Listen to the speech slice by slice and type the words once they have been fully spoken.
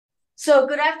So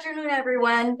good afternoon,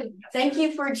 everyone. Thank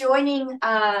you for joining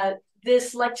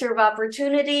this lecture of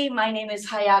opportunity. My name is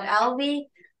Hayat Alvi.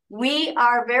 We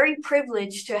are very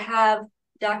privileged to have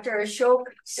Dr. Ashok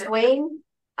Swain,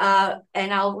 and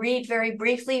I'll read very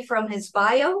briefly from his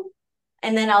bio,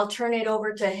 and then I'll turn it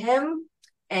over to him,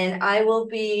 and I will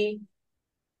be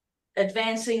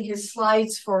advancing his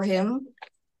slides for him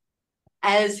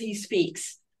as he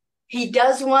speaks. He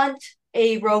does want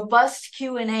a robust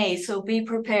Q&A, so be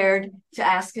prepared to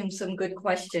ask him some good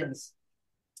questions.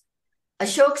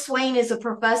 Ashok Swain is a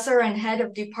professor and head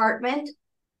of department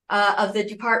of the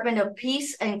Department of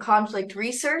Peace and Conflict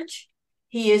Research.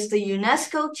 He is the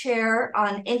UNESCO Chair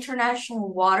on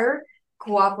International Water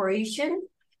Cooperation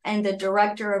and the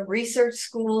Director of Research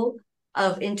School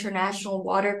of International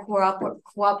Water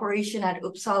Cooperation at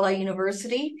Uppsala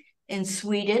University in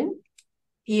Sweden.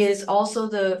 He is also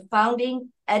the founding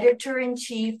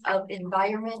editor-in-chief of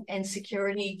Environment and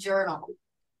Security Journal.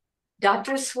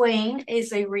 Dr. Swain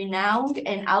is a renowned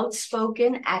and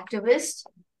outspoken activist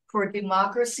for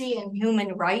democracy and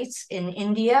human rights in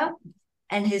India,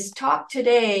 and his talk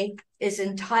today is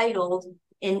entitled,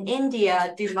 "In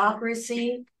India,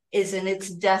 Democracy is in its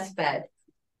Deathbed."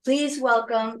 Please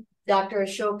welcome Dr.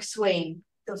 Ashok Swain.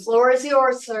 The floor is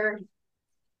yours, sir.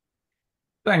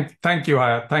 Thank you,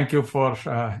 Aya. Thank you for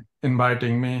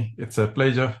inviting me. It's a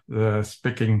pleasure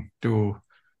speaking to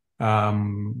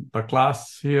the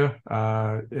class here.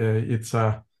 I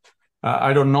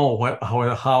don't know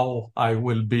how I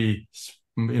will be,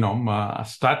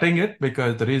 starting it,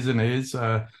 because the reason is,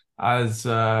 as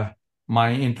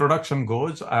my introduction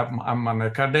goes, I'm an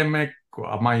academic.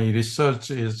 My research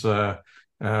is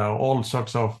all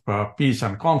sorts of peace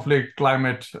and conflict,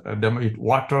 climate,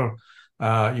 water.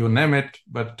 You name it,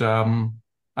 but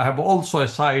I have also a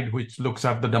side which looks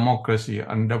at the democracy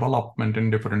and development in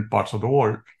different parts of the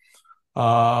world.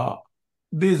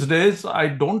 These days, I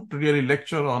don't really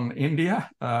lecture on India,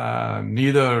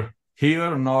 neither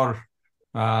here nor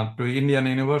to Indian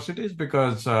universities,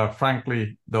 because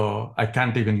frankly, I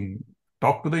can't even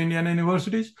talk to the Indian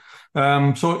universities.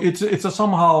 So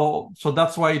so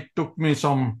that's why it took me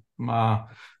some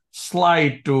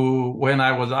slide to, when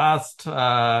I was asked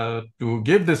to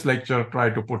give this lecture, try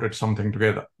to put it something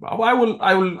together. I will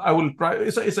try.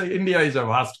 India is a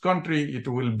vast country. It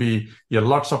will be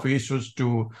lots of issues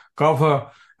to cover,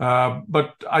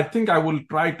 but I think I will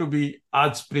try to be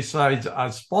as precise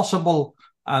as possible,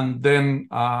 and then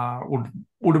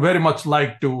would very much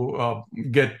like to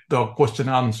get the question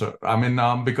answered.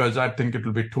 Because I think it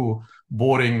will be too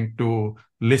boring to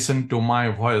listen to my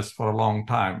voice for a long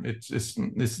time.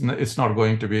 It's not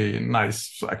going to be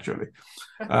nice, actually.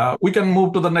 We can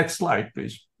move to the next slide,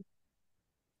 please.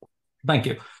 Thank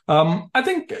you. I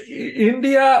think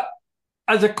India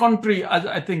as a country,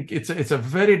 I think it's a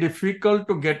very difficult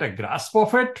to get a grasp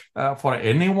of it for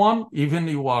anyone, even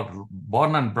you are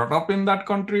born and brought up in that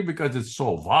country, because it's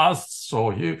so vast,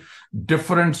 so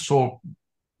different, so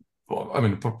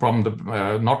from the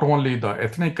not only the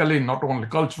ethnically, not only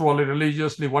culturally,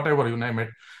 religiously, whatever you name it,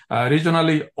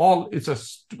 regionally,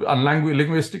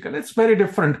 linguistically, it's very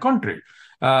different country.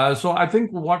 So I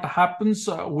think what happens,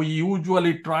 we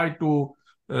usually try to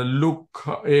look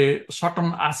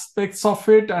certain aspects of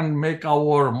it and make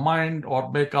our mind or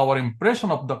make our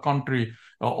impression of the country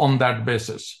on that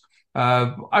basis.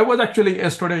 I was actually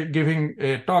yesterday giving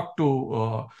a talk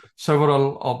to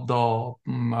several of the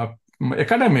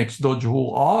academics, those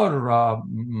who are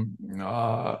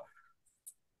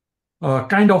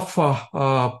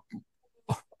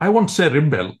I won't say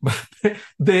rebel, but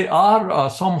they are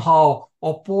somehow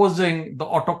opposing the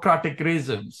autocratic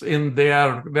regimes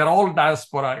they're all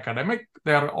diaspora academic,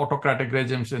 they're autocratic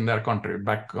regimes in their country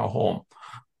back home.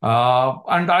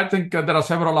 And I think there are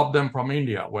several of them from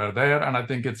India were there, and I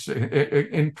think it's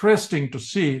interesting to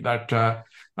see that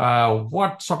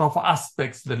what sort of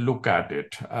aspects they look at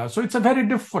it. So it's a very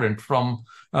different from,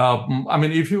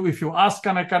 if you ask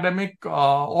an academic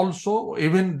also,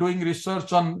 even doing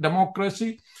research on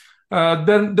democracy,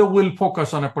 then they will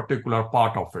focus on a particular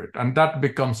part of it, and that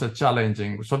becomes a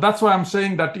challenging. So that's why I'm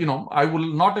saying that, I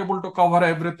will not able to cover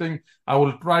everything. I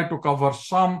will try to cover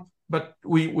some, but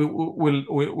we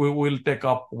will take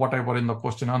up whatever in the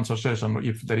question answer session.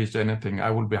 If there is anything,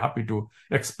 I will be happy to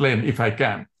explain if I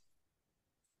can.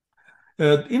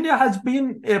 India has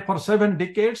been for 7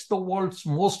 decades the world's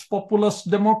most populous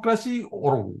democracy,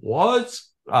 or was.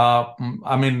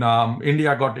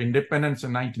 India got independence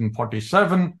in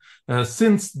 1947.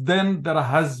 Since then, there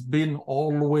has been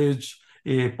always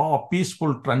a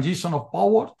peaceful transition of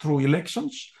power through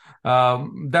elections.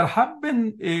 There have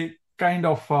been a kind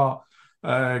of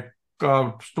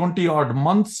 20 odd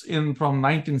months from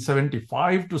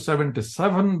 1975 to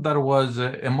 77, there was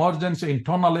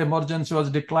internal emergency was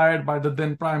declared by the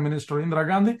then Prime Minister Indira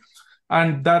Gandhi.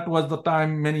 And that was the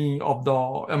time many of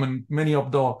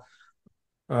the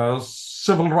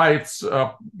civil rights,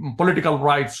 political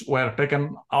rights were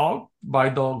taken out by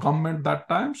the government that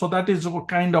time. So that is a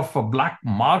kind of a black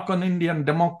mark on Indian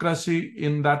democracy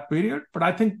in that period. But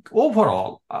I think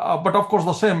overall, but of course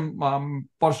the same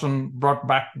person brought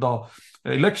back the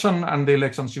election, and the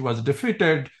election she was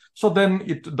defeated. So then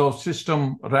the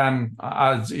system ran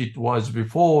as it was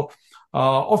before.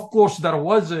 Of course, there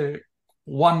was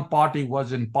one party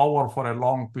was in power for a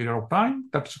long period of time.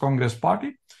 That's Congress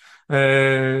Party.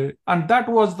 And that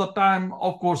was the time,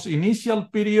 of course, initial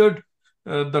period,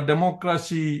 the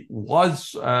democracy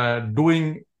was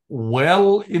doing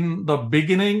well in the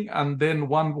beginning. And then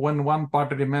when one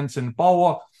party remains in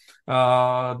power,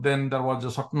 then there was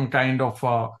a certain kind of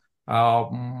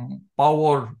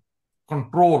power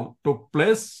control took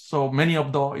place. So many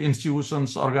of the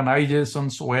institutions,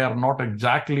 organizations were not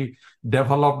exactly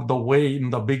developed the way in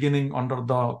the beginning under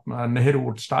the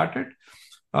Nehru started.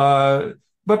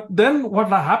 But then what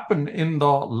happened in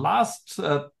the last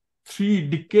 3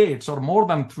 decades or more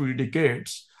than 3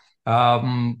 decades,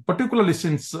 particularly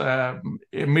since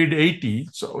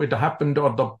mid-80s, so it happened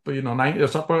at the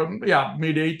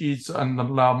mid-80s, and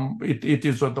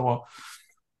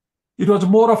it was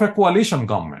more of a coalition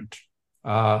government.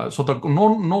 So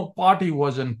no party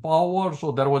was in power,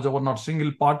 so there was not a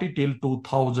single party till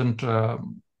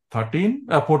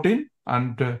 2014.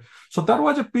 And so there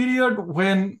was a period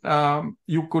when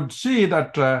you could see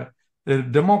that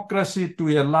democracy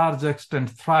to a large extent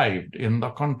thrived in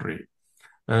the country.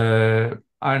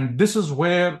 And this is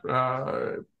where,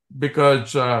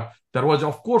 because there was,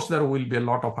 of course, there will be a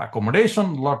lot of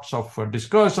accommodation, lots of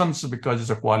discussions, because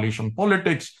it's a coalition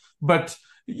politics, but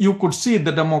you could see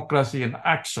the democracy in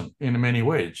action in many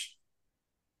ways.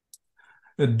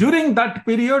 During that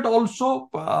period also,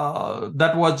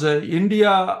 that was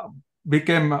India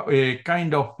became a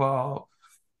kind of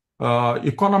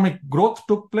economic growth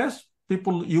took place.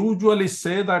 People usually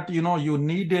say that, you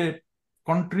need a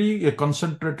country, a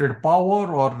concentrated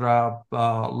power, or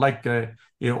like a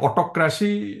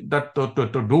autocracy that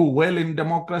to do well in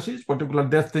democracies, particularly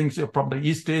these things from the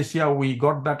East Asia, we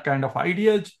got that kind of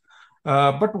ideas.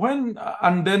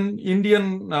 And then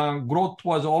Indian growth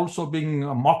was also being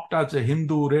mocked as a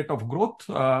Hindu rate of growth,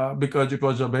 because it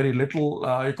was a very little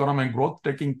economic growth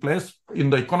taking place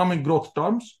in the economic growth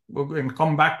terms. We can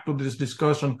come back to this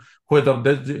discussion whether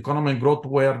the economic growth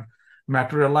were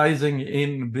materializing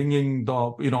in bringing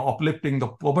the, uplifting the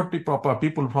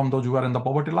people from those who are in the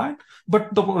poverty line.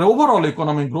 But the overall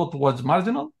economic growth was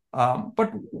marginal.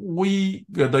 But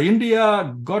the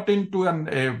India got into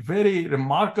a very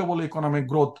remarkable economic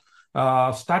growth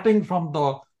starting from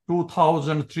the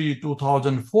 2003,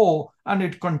 2004, and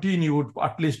it continued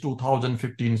at least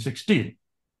 2015-16.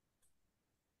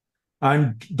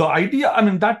 And the idea,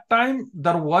 that time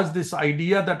there was this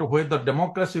idea that whether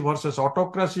democracy versus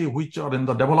autocracy, which are in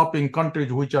the developing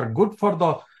countries, which are good for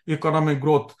the economic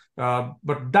growth.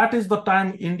 But that is the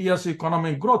time India's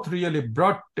economic growth really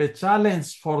brought a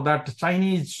challenge for that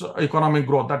Chinese economic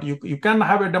growth, that you can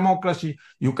have a democracy,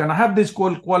 you can have these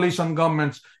coalition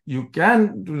governments, you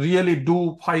can really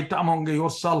fight among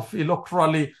yourself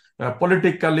electorally,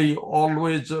 politically,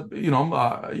 always,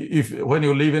 when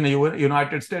you live in the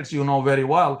United States, you know very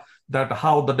well that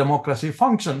how the democracy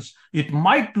functions. It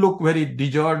might look very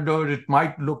disordered, it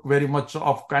might look very much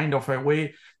of kind of a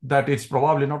way that it's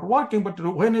probably not working, but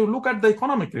when you look at the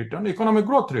economic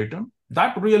growth return,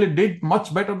 that really did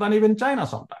much better than even China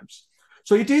sometimes.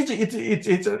 So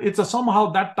it's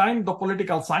somehow that time the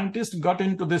political scientists got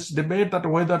into this debate that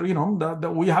whether,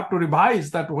 we have to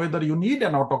revise that whether you need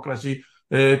an autocracy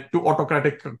to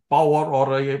autocratic power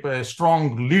or a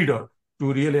strong leader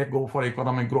to really go for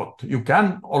economic growth. You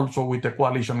can also, with a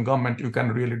coalition government, you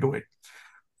can really do it.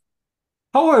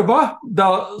 However,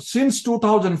 since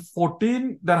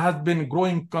 2014, there has been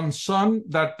growing concern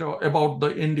about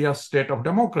the India state of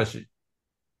democracy.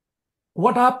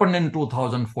 What happened in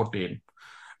 2014?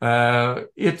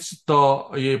 It's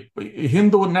the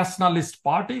Hindu nationalist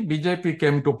party, BJP,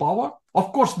 came to power.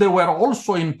 Of course, they were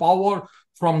also in power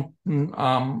from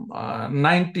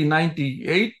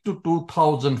 1998 to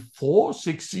 2004,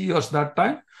 6 years that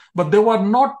time, but they were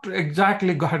not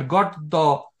exactly had got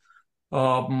the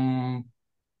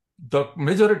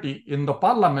majority in the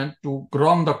parliament to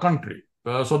run the country.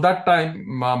 So that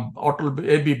time,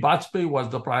 A.B. Bajpayee was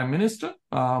the prime minister.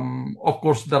 Of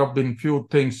course, there have been few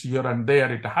things here and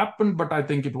there it happened, but I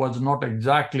think it was not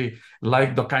exactly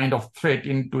like the kind of threat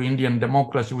into Indian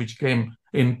democracy which came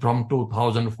in from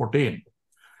 2014.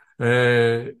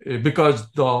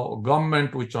 Because the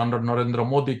government, which under Narendra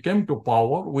Modi came to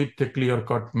power with a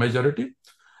clear-cut majority,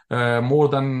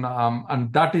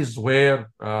 and that is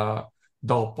where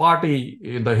the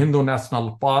party, the Hindu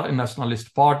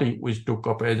Nationalist Party, which took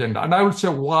up agenda. And I will say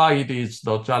why it is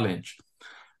the challenge.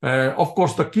 Of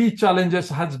course, the key challenges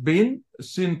has been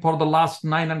seen for the last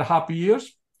 9.5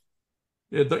 years,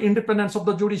 the independence of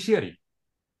the judiciary.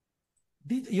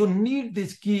 You need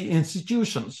these key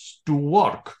institutions to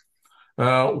work.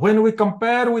 When we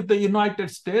compare with the United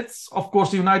States, of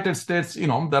course, the United States,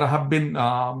 there have been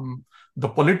the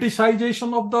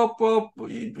politicization of the,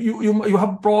 you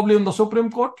have probably in the Supreme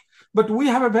Court, but we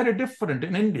have a very different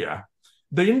in India.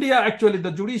 Actually,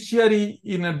 the judiciary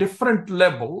in a different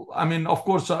level, I mean, of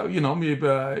course,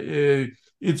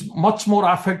 it's much more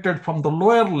affected from the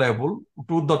lower level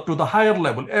to the higher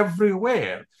level.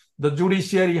 Everywhere, the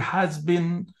judiciary has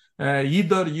been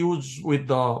either used with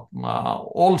the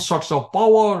all sorts of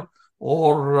power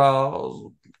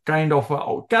or kind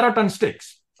of carrot and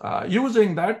sticks.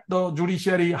 Using that, the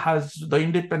judiciary the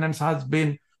independence has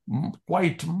been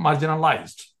quite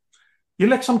marginalized.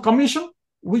 Election Commission,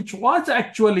 which was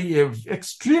actually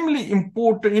extremely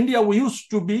important. India used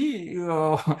to be,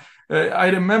 I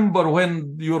remember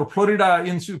when your Florida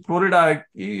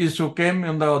issue came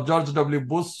and the George W.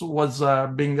 Bush was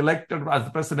being elected as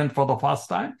the president for the first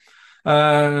time.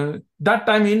 That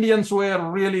time Indians were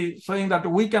really saying that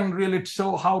we can really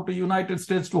show how the United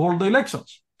States to hold the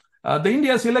elections. The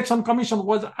India's Election Commission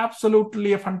was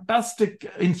absolutely a fantastic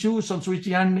institution which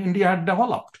India had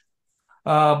developed.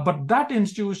 But that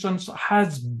institution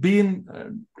has been,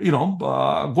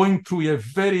 going through a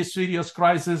very serious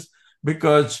crisis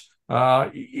because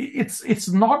it's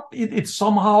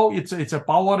a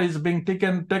power is being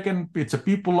taken. It's a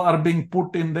people are being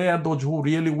put in there. Those who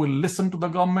really will listen to the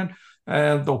government,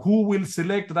 who will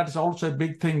select. That is also a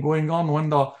big thing going on when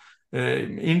the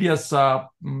India's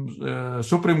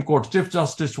Supreme Court Chief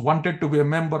Justice wanted to be a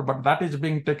member, but that is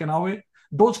being taken away.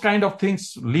 Those kind of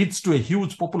things leads to a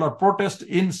huge popular protest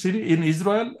in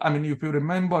Israel. I mean, if you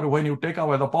remember, when you take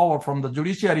away the power from the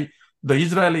judiciary, the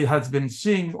Israeli has been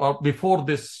seeing, or before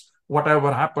this,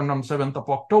 whatever happened on 7th of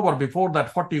October, before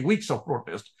that 40 weeks of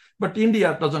protest. But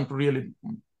India doesn't really,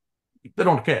 they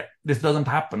don't care. This doesn't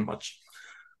happen much.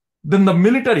 Then the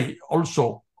military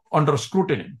also under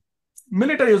scrutiny.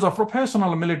 Military is a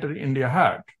professional military India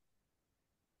had.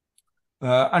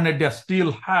 And it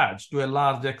still has to a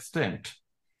large extent.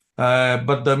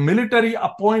 But the military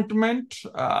appointment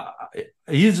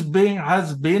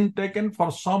has been taken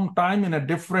for some time in a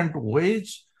different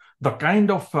ways. The kind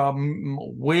of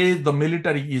way the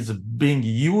military is being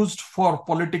used for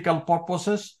political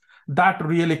purposes, that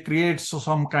really creates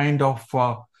some kind of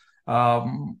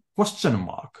question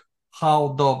mark. How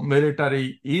the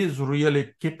military is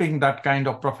really keeping that kind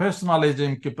of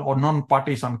professionalism or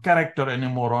non-partisan character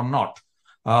anymore or not.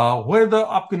 Whether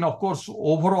of course,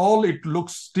 overall it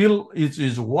looks still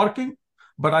is working,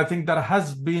 but I think there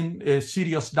has been a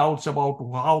serious doubts about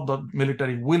how the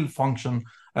military will function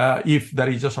if there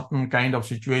is a certain kind of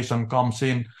situation comes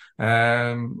in,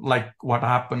 like what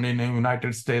happened in the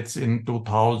United States in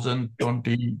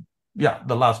 2020. Yeah,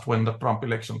 the last when the Trump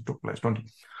election took place, 20.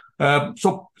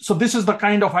 So this is the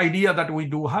kind of idea that we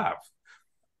do have.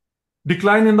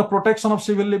 Decline in the protection of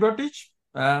civil liberties.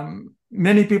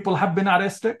 Many people have been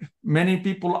arrested. Many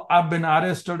people have been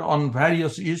arrested on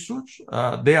various issues.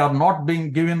 They are not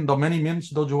being given the many means,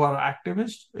 those who are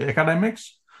activists,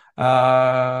 academics,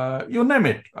 you name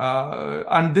it.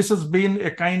 And this has been a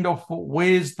kind of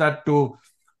ways that to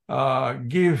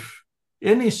give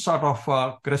any sort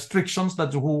of restrictions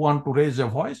that who want to raise a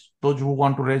voice, those who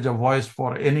want to raise a voice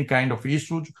for any kind of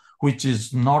issues, which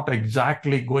is not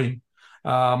exactly going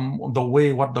the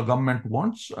way what the government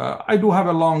wants. I do have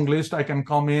a long list. I can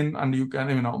come in and you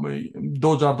can,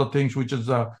 those are the things which is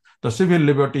the civil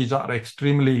liberties are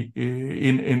extremely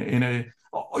in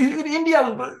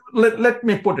India. Let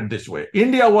me put it this way.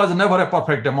 India was never a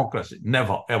perfect democracy,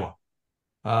 never, ever.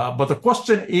 But the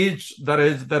question is,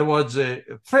 there was a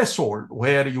threshold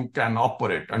where you can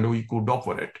operate and we could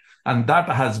operate. And that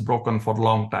has broken for a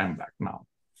long time back now.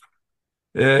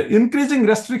 Increasing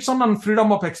restriction on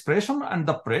freedom of expression and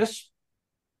the press.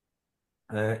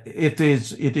 It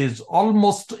is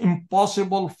almost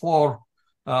impossible for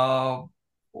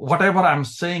whatever I'm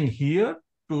saying here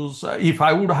to say, if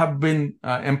I would have been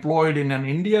employed in an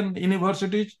Indian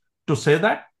university to say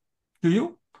that. to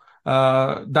you.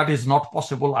 That is not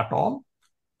possible at all.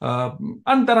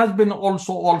 And there has been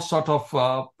also all sort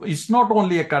of, it's not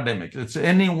only academics, it's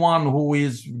anyone who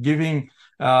is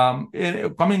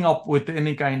coming up with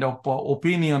any kind of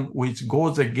opinion which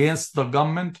goes against the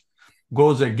government,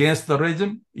 goes against the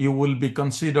regime, you will be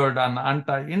considered an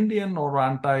anti-Indian or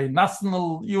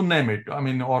anti-national, you name it. I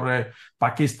mean, or a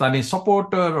Pakistani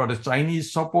supporter or a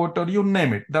Chinese supporter, you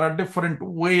name it. There are different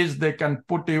ways they can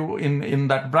put you in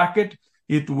that bracket.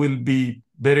 It will be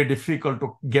very difficult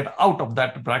to get out of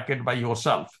that bracket by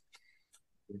yourself.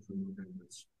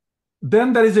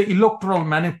 Then there is an electoral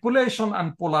manipulation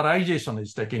and polarization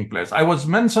is taking place. I was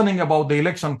mentioning about the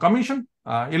election commission.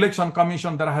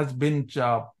 There has been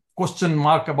question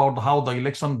mark about how the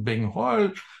election being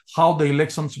held, how the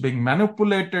elections being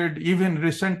manipulated. Even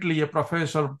recently, a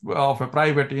professor of a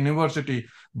private university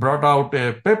brought out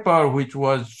a paper which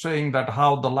was saying that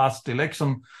how the last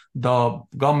election, the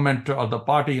government or the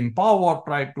party in power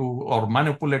tried to or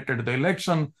manipulated the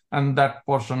election, and that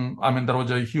person, I mean, there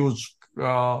was a huge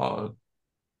black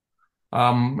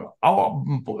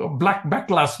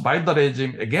backlash by the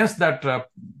regime against that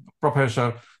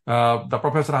professor. The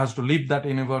professor has to leave that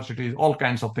university. All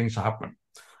kinds of things happen.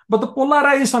 But the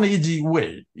polarization is easy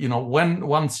way.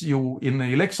 Once you in the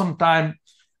election time,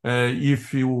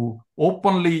 if you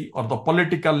openly or the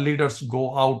political leaders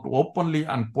go out openly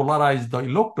and polarize the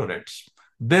electorates,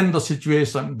 then the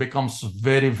situation becomes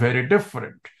very, very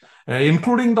different,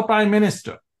 including the prime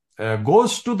minister.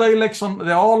 Goes to the election,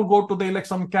 they all go to the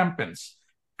election campaigns.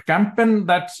 Campaign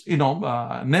that's,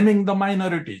 naming the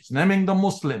minorities, naming the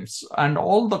Muslims, and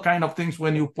all the kind of things.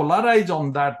 When you polarize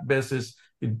on that basis,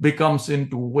 it becomes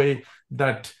into a way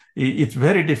that it's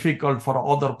very difficult for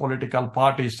other political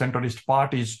parties, centralist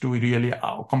parties, to really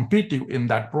compete in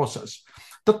that process.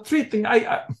 The three things,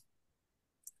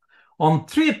 on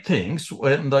three things,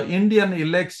 when the Indian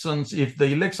elections, if the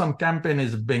election campaign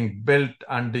is being built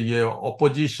and the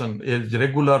opposition is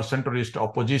regular centralist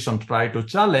opposition try to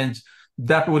challenge,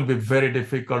 that will be very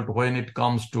difficult when it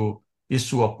comes to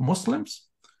issue of Muslims,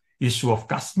 issue of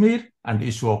Kashmir, and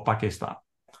issue of Pakistan.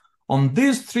 On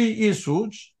these three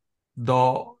issues,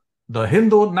 the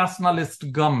Hindu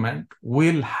nationalist government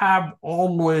will have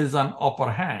always an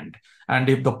upper hand. And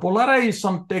if the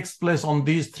polarization takes place on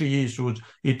these three issues,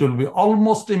 it will be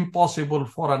almost impossible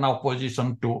for an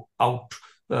opposition to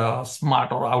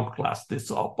outsmart or outclass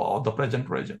this of the present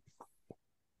regime.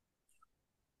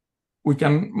 We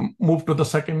can move to the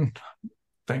second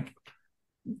thing.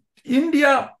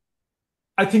 India,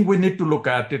 I think we need to look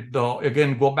at it, though.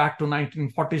 Again, go back to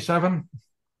 1947.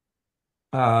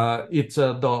 It's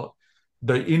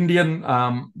the Indian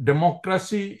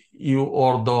democracy,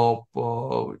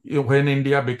 when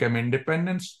India became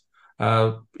independence.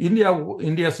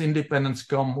 India's independence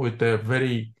come with a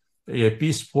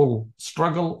peaceful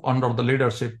struggle under the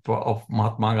leadership of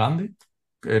Mahatma Gandhi.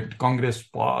 Congress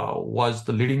was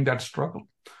leading that struggle.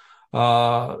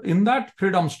 In that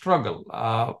freedom struggle,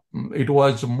 it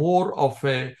was more of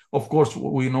course,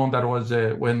 we know there was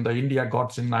when the India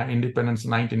got independence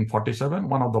in 1947,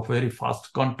 one of the very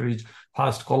fast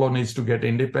colonies to get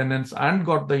independence, and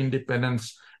got the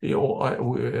independence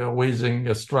waging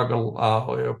a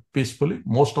struggle peacefully,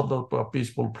 most of the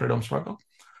peaceful freedom struggle.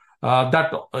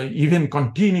 That even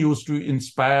continues to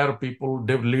inspire people,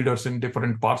 leaders in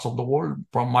different parts of the world,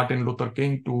 from Martin Luther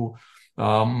King to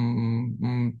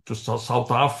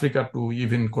South Africa to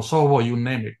even Kosovo, you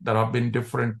name it. There have been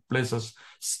different places.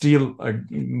 Still,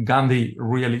 Gandhi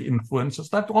really influences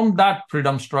that on that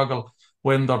freedom struggle.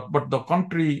 But the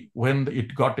country, when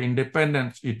it got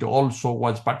independence, it also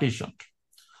was partitioned.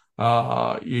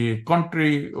 A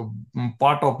country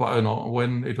part of,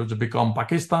 when it was become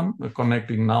Pakistan,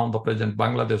 connecting now the present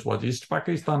Bangladesh was East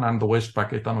Pakistan, and the West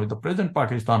Pakistan with the present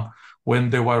Pakistan. When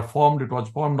they were formed, it was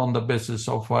formed on the basis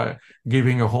of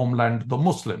giving a homeland to the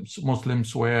Muslims.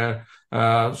 Muslims were,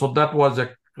 so that was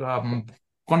a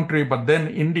country, but then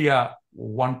India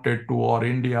wanted to, or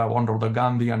India under the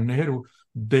Gandhi and Nehru,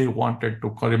 they wanted to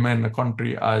remain a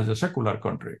country as a secular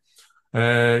country.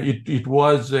 It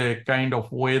was a kind of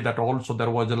way that also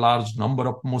there was a large number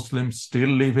of Muslims still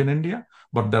live in India,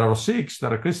 but there are Sikhs,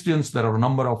 there are Christians, there are a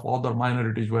number of other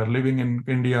minorities who are living in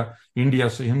India.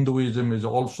 India's Hinduism is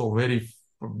also very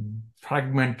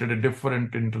fragmented,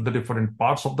 different into the different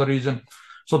parts of the region.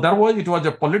 So it was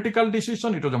a political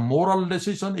decision, it was a moral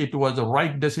decision, it was a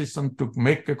right decision to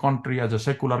make a country as a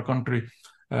secular country.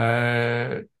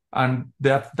 And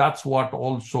that's what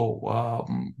also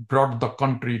brought the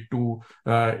country to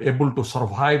able to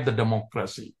survive the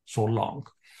democracy so long.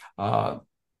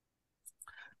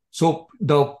 So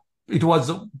it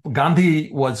was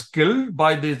Gandhi was killed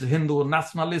by this Hindu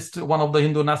nationalist, one of the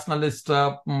Hindu nationalist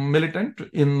militant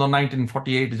in the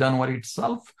 1948 January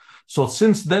itself. So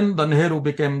since then, the Nehru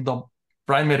became the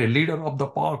primary leader of the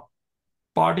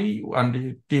party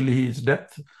until his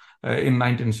death in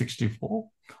 1964.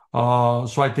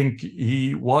 So I think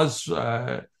he was,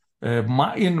 to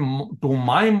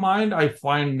my mind, I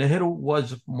find Nehru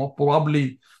was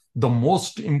probably the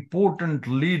most important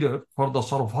leader for the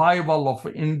survival of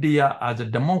India as a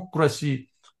democracy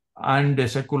and a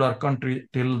secular country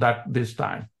till this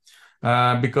time.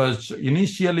 Because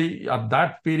initially at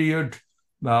that period,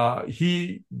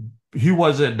 he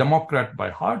was a Democrat by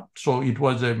heart. So it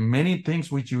was many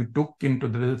things which he took into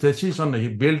the decision. He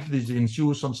built these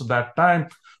institutions at that time,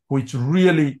 which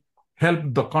really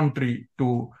helped the country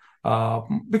to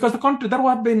because the country, there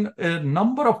have been a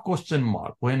number of question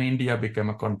marks when India became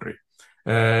a country,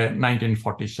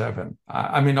 1947.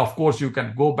 I mean, of course, you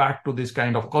can go back to this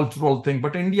kind of cultural thing,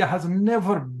 but India has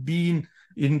never been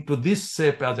into this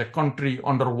shape as a country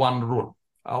under one rule.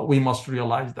 We must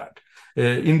realize that.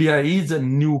 India is a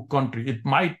new country.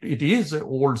 It is an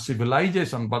old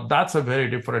civilization, but that's a very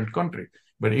different country.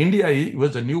 But India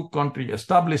was a new country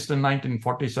established in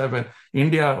 1947.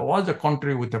 India was a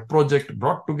country with a project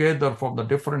brought together from the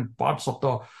different parts of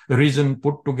the region,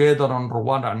 put together under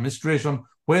one administration.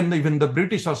 When even the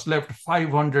Britishers left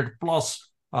 500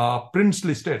 plus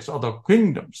princely states or the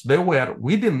kingdoms, they were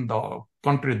within the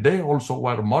country. They also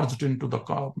were merged into the.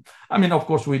 I mean, of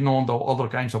course, we know the other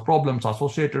kinds of problems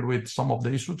associated with some of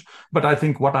the issues. But I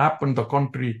think what happened, the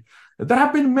country. There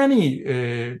have been many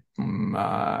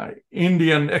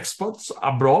Indian experts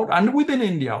abroad and within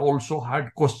India also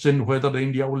had questioned whether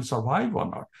India will survive or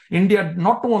not. India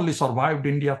not only survived,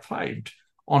 India thrived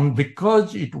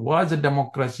because it was a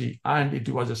democracy and it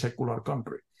was a secular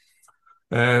country.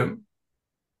 Though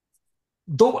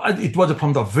it was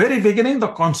from the very beginning, the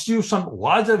constitution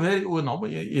was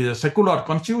a secular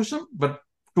constitution, but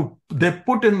they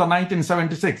put in the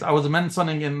 1976. I was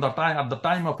mentioning at the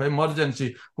time of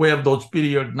emergency, where those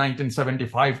period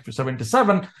 1975 to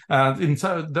 77,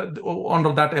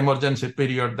 under that emergency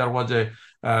period, there was a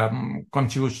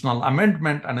constitutional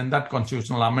amendment, and in that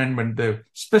constitutional amendment, they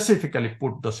specifically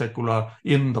put the secular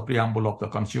in the preamble of the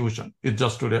constitution. It's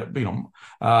just to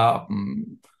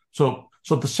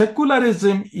So the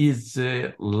secularism is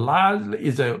a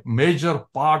major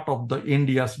part of the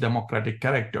India's democratic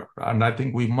character. And I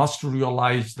think we must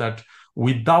realize that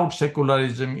without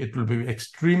secularism, it will be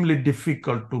extremely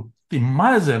difficult to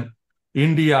imagine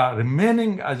India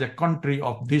remaining as a country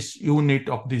of this unit,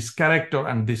 of this character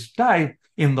and this type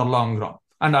in the long run.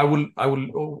 And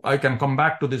I can come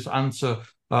back to this answer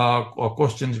or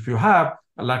questions if you have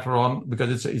later on,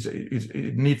 because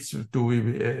it needs to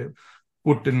be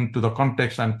put into the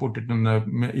context and put it in a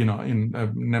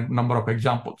number of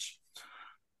examples.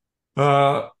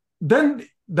 Then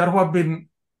there have been,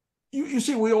 you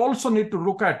see, we also need to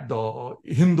look at the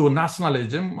Hindu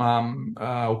nationalism,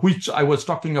 which I was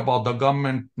talking about the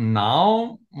government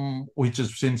now, which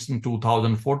is since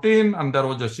 2014, and there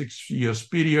was a 6 years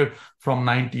period from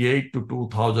 98 to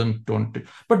 2020.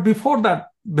 But before that,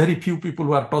 very few people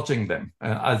were touching them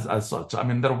as such. I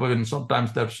mean, there were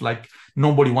sometimes there's like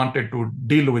nobody wanted to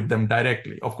deal with them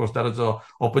directly. Of course, there is a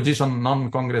opposition,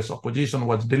 non-Congress opposition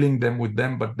was dealing with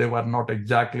them, but they were not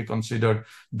exactly considered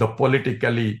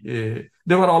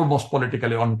they were almost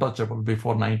politically untouchable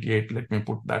before 98, let me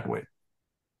put that way.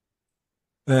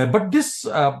 But this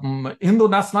Hindu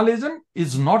nationalism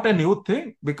is not a new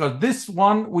thing, because this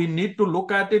one, we need to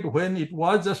look at it when it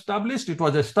was established. It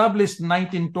was established in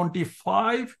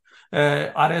 1925,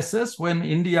 RSS, when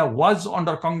India was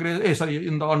under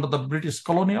under the British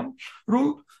colonial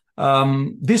rule.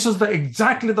 This is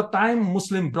exactly the time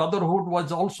Muslim Brotherhood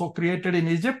was also created in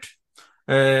Egypt.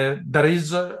 There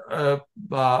is,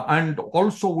 and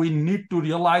also we need to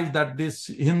realize that this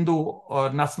Hindu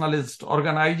nationalist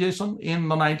organization in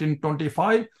the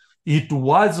 1925, it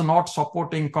was not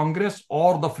supporting Congress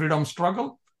or the freedom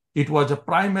struggle. It was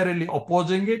primarily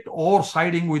opposing it or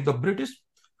siding with the British.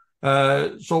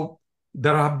 So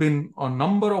there have been a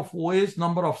number of ways,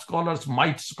 number of scholars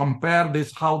might compare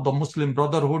this, how the Muslim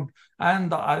Brotherhood and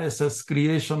the RSS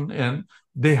creation, and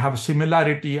they have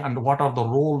similarity, and what are the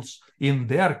roles in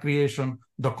their creation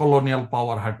the colonial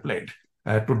power had played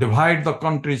to divide the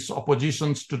country's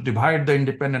oppositions, to divide the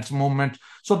independence movement.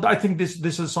 So I think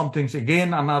this is something,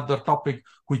 again, another topic,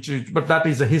 but that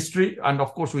is a history. And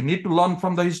of course, we need to learn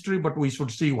from the history, but we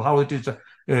should see how it is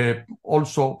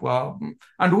also.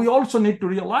 And we also need to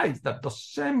realize that the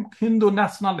same Hindu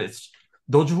nationalists,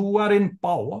 those who are in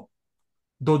power,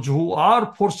 those who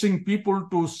are forcing people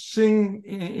to sing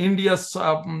India's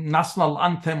national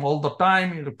anthem all the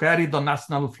time, to carry the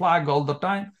national flag all the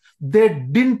time, they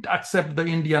didn't accept the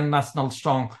Indian national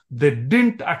song. They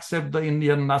didn't accept the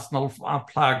Indian national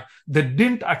flag. They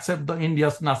didn't accept the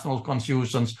India's national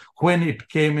constitutions when it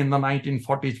came in the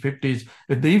 1940s, 50s.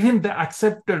 Even they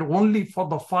accepted only for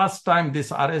the first time this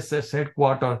RSS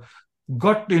headquarters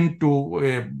got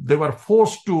into, they were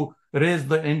forced to raise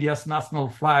the India's national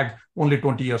flag only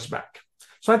 20 years back.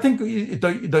 So I think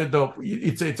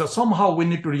it's somehow we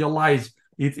need to realize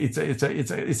it's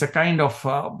a kind of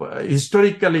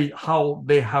historically how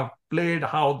they have played,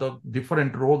 how the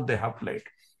different role they have played.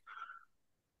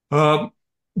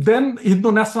 Then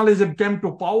Hindu nationalism came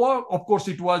to power. Of course,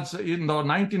 it was in the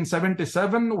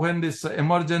 1977 when this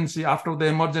emergency, after the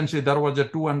emergency, there was a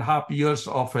 2.5 years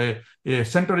of a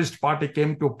centrist party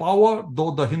came to power,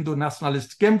 though the Hindu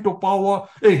nationalists came to power,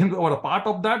 Hindu were a part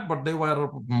of that, but they were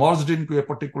merged into a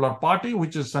particular party,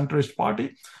 which is centrist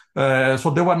party.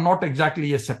 So they were not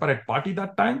exactly a separate party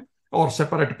that time, or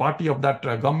separate party of that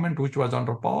government, which was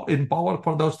in power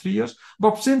for those 3 years.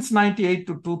 But since 98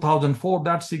 to 2004,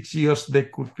 that 6 years, they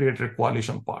could create a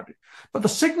coalition party. But the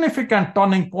significant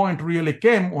turning point really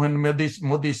came when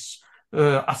Modi's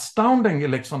astounding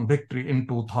election victory in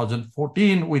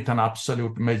 2014 with an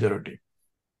absolute majority.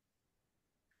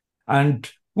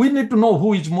 And we need to know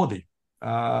who is Modi.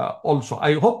 Also,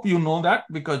 I hope you know that,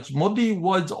 because Modi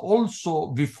was also,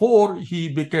 before he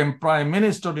became prime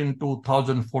minister in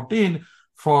 2014,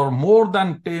 for more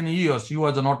than 10 years, he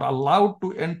was not allowed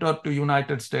to enter to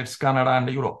United States, Canada, and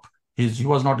Europe. He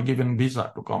was not given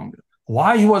visa to come.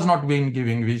 Why he was not being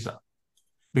given visa?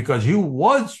 Because he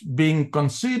was being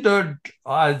considered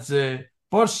as a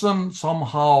person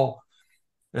somehow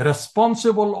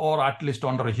responsible, or at least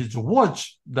under his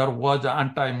watch, there was an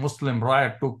anti-Muslim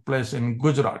riot took place in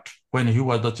Gujarat when he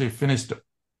was the chief minister.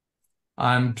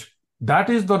 And that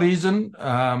is the reason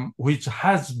which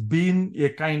has been a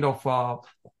kind of, at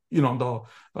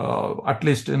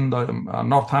least in the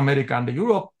North America and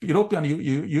European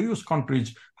US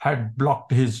countries had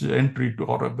blocked his entry to,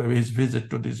 or his visit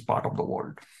to this part of the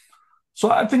world. So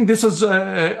I think this is,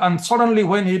 and suddenly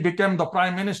when he became the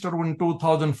prime minister in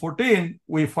 2014,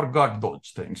 we forgot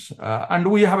those things.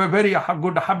 And we have a very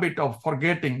good habit of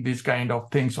forgetting these kind of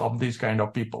things of these kind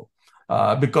of people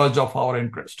because of our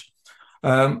interest.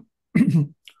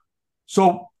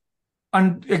 So,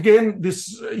 and again,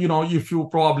 this, if you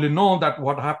probably know that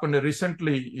what happened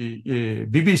recently, a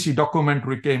BBC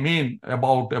documentary came in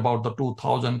about the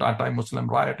 2000 anti-Muslim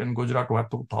riot in Gujarat, where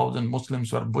 2,000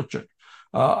 Muslims were butchered.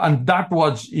 And that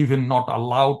was even not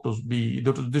allowed to be,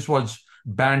 this was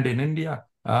banned in India.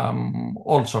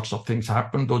 All sorts of things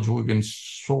happened. Those who even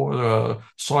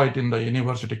saw it in the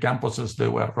university campuses, they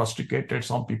were rusticated.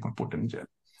 Some people put in jail.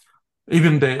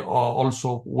 Even they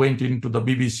also went into the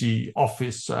BBC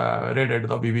office, raided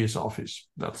the BBC office.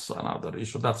 That's another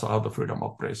issue. That's how the freedom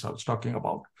of press I was talking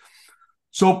about.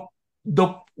 So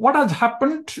what has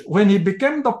happened when he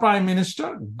became the prime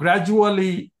minister,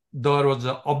 gradually there was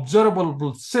an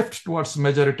observable shift towards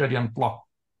majoritarian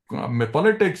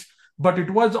politics, but it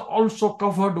was also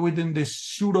covered within this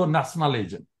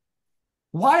pseudo-nationalism.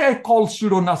 Why I call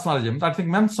pseudo-nationalism? I think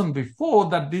mentioned before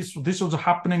that this was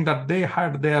happening, that they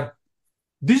had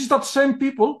these are the same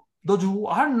people, those who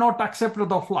had not accepted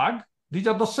the flag. These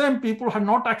are the same people who had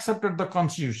not accepted the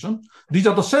constitution. These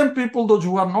are the same people, those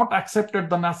who have not accepted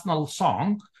the national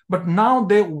song, but now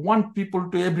they want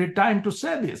people to every time to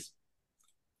say this.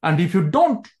 And if you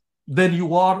don't, then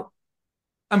you are,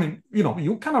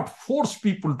 you cannot force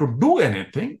people to do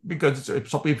anything, because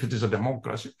if it is a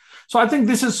democracy. So I think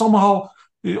this is somehow,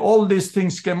 all these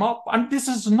things came up. And this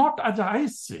is not, as I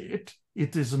say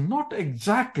it is not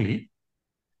exactly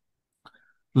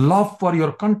love for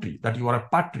your country, that you are a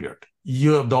patriot.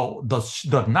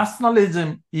 The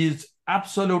nationalism is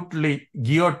absolutely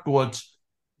geared towards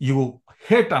you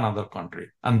hate another country.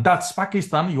 And that's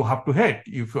Pakistan, you have to hate.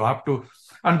 If you have to,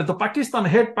 and the Pakistan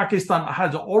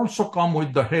has also come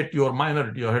with the hate your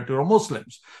minority, or hate your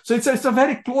Muslims. So it's a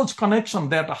very close connection,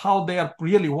 that how they are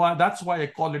really, that's why I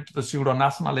call it the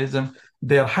pseudo-nationalism.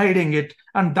 They're hiding it,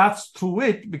 and that's through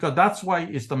it, because that's why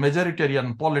it's the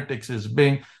majoritarian politics is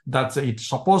being, it's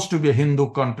supposed to be a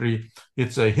Hindu country.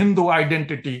 It's a Hindu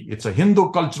identity. It's a Hindu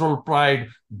cultural pride.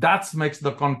 That makes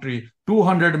the country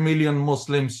 200 million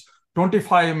Muslims,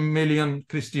 25 million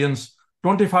Christians,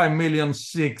 25 million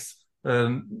Sikhs.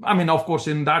 Of course,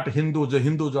 in that the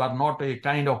Hindus are not a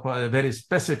kind of a very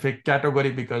specific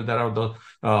category, because there are the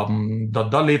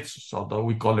Dalits,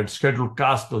 we call it scheduled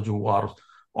caste, those who are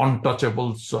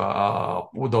untouchables,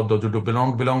 those who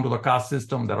belong to the caste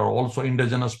system. There are also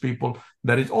indigenous people.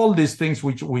 There is all these things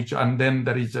and then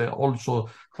there is also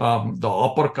the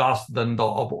upper caste, then the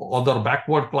other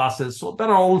backward classes. So there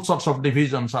are all sorts of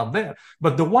divisions are there.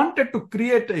 But they wanted to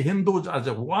create a Hindus as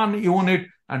a one unit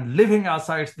and living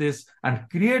aside this and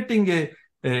creating a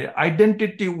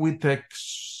identity with a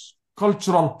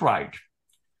cultural pride.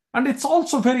 And it's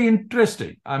also very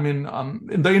interesting. I mean,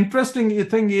 the interesting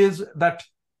thing is that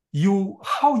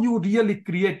how you really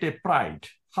create a pride,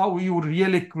 how you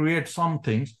really create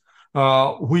something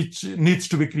which needs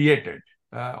to be created.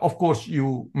 Of course,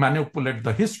 you manipulate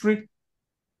the history.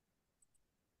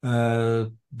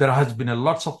 There has been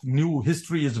lots of new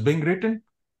history is being written.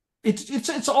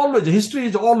 It's always, history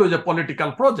is always a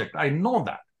political project. I know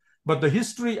that. But the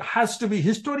history has to be,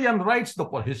 historian writes the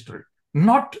history,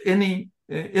 not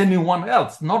anyone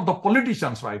else, not the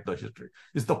politicians write the history.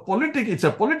 It's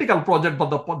a political project,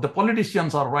 but the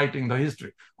politicians are writing the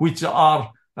history, which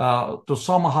are to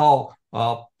somehow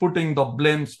putting the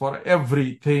blames for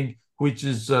everything, which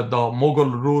is the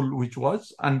Mughal rule, which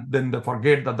was, and then they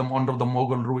forget that under the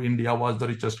Mughal rule, India was the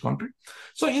richest country.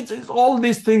 So it's all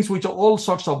these things which are all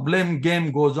sorts of blame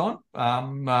game goes on,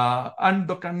 and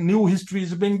the new history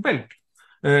is being built.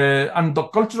 And the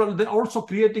cultural, they're also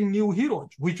creating new heroes,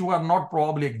 which were not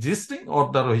probably existing,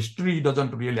 or the history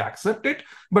doesn't really accept it,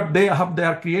 but they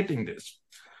are creating this.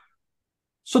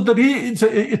 So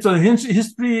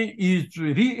history is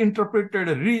reinterpreted,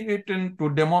 rewritten to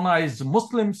demonize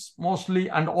Muslims mostly,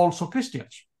 and also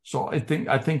Christians. So I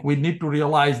think we need to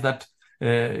realize that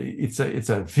it's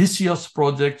a vicious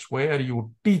project where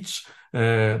you teach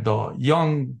the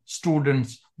young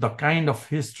students the kind of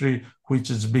history which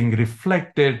is being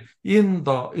reflected in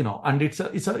the, and it's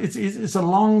a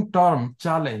long-term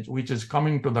challenge which is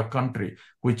coming to the country,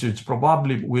 which is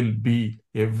probably will be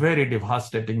a very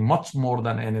devastating, much more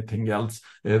than anything else.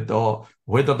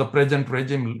 Whether the present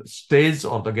regime stays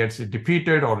or gets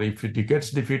defeated, or if it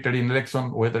gets defeated in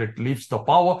election, whether it leaves the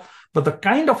power. But the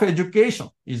kind of education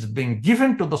is being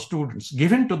given to the students,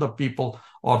 given to the people,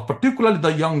 or particularly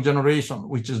the young generation,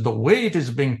 which is the way it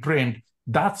is being trained,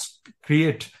 that's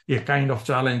create a kind of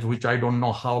challenge, which I don't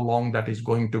know how long that is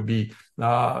going to be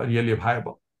really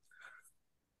viable.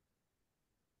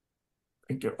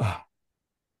 Thank you.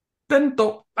 Then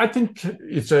I think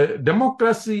it's a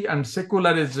democracy and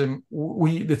secularism.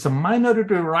 It's a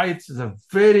minority rights is a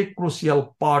very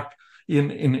crucial part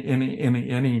in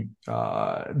any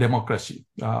democracy.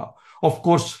 Of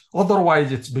course,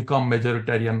 otherwise it's become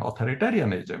majoritarian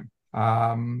authoritarianism.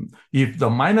 If the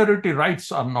minority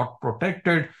rights are not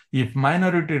protected, if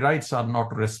minority rights are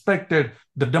not respected,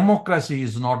 the democracy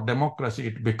is not democracy.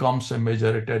 It becomes a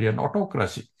majoritarian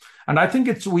autocracy. And I think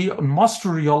we must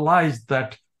realize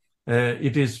that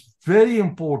it is very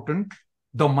important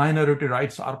the minority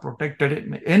rights are protected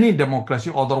in any democracy.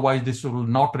 Otherwise, this will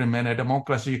not remain a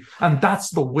democracy. And that's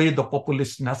the way the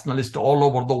populist nationalists all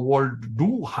over the world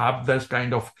do have this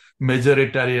kind of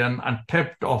majoritarian and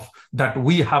theft of that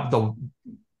we have the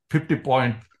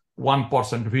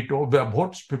 50.1% veto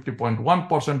votes,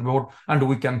 50.1% vote, and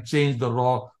we can change the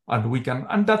law,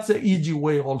 and that's an easy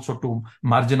way also to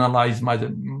marginalize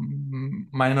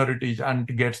minorities and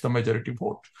gets the majority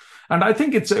vote. And I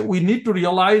think we need to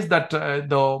realize that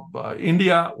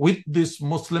India, with these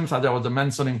Muslims, as I was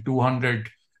mentioning, 200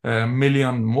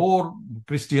 million more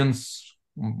Christians,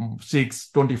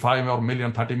 25 or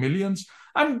million, 30 millions,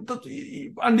 and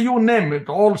you name it,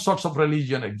 all sorts of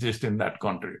religion exist in that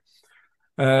country.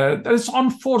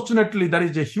 Unfortunately, there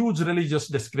is a huge religious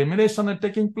discrimination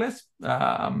taking place.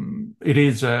 It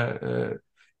is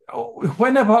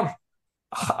whenever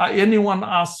anyone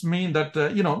asks me that,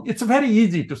 it's very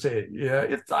easy to say.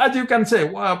 As you can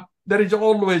say, there is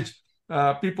always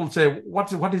people say,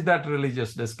 what is that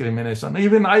religious discrimination?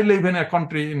 Even I live in a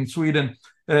country in Sweden.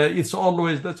 It's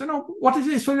always that, what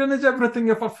is Sweden is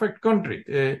everything a perfect country.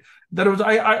 There was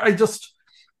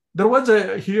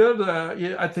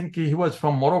I think he was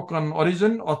from Moroccan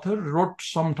origin, author, wrote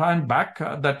some time back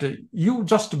that you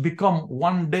just become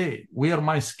one day, wear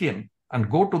my skin and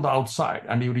go to the outside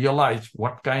and you realize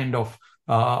what kind of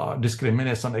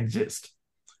discrimination exists.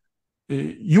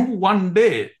 You one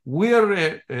day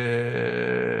wear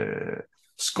a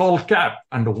skull cap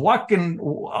and walk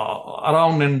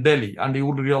around in Delhi and you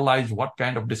will realize what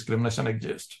kind of discrimination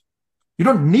exists. You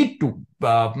don't need to,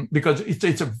 because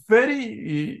it's a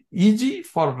very easy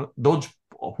for those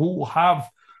who have,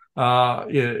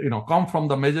 come from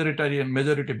the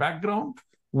majority background.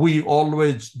 We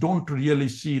always don't really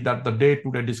see that the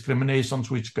day-to-day discriminations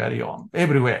which carry on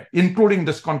everywhere, including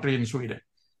this country in Sweden.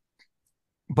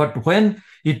 But when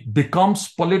it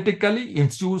becomes politically,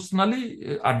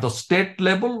 institutionally, at the state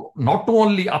level, not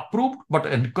only approved, but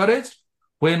encouraged,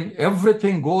 when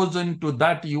everything goes into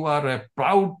that, you are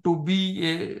proud to be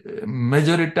a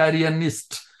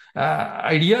majoritarianist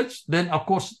ideas, then of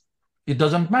course, it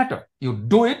doesn't matter. You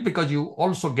do it because you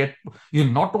also get, you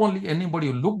not only anybody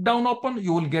you look down upon,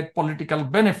 you will get political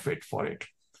benefit for it.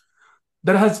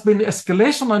 There has been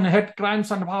escalation in hate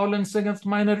crimes and violence against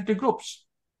minority groups.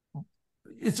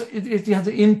 It has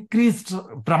increased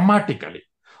dramatically.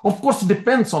 Of course, it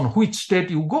depends on which state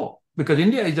you go, because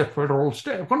India is a federal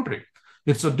country.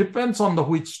 It depends on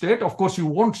which state. Of course, you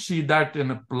won't see that in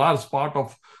a large part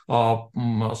of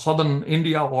southern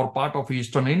India or part of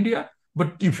eastern India.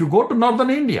 But if you go to northern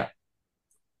India,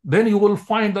 then you will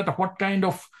find that what kind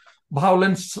of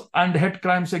violence and hate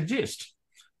crimes exist.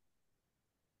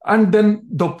 And then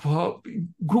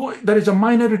there is a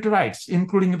minority rights,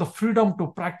 including the freedom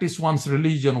to practice one's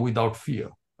religion without fear.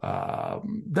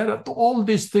 There are all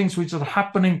these things which are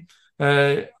happening.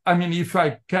 I mean, if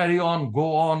I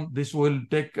go on, this will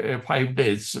take 5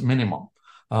 days minimum.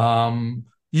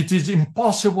 It is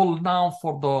impossible now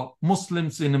for the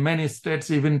Muslims in many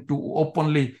states even to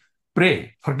openly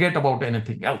pray, forget about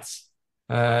anything else.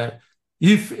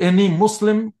 If any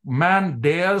Muslim man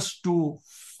dares to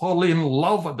fall in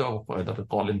love, whether to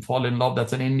call him fall in love,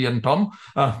 that's an Indian term,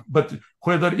 but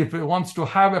whether if he wants to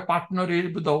have a partner,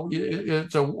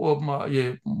 it's a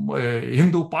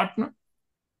Hindu partner,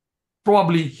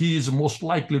 probably he is most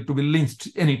likely to be lynched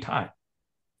anytime.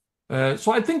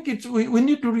 So I think we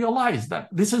need to realize that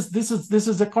this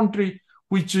is a country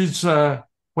which is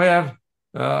where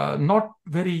not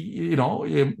very,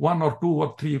 1 or 2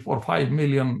 or 3 or 5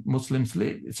 million Muslims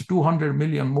live. It's 200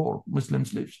 million more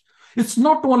Muslims live. It's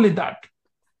not only that.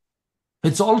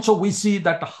 It's also, we see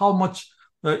that how much,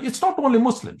 it's not only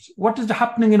Muslims. What is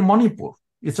happening in Manipur?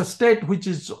 It's a state which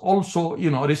is also,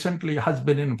 recently has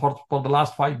been for the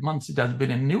last 5 months, it has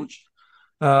been in news.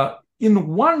 In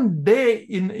one day,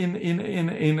 in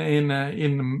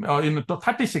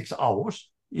 36 hours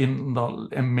in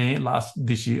May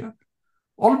this year,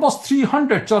 almost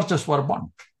 300 churches were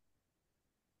burned.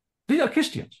 These are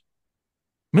Christians.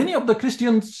 Many of the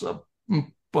Christians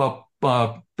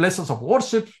places of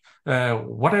worship,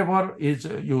 whatever is,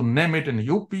 you name it, in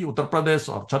UP, Uttar Pradesh,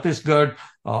 or Chhattisgarh,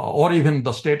 or even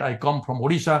the state I come from,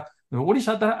 Odisha.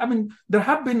 There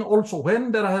have been also,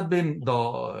 when there have been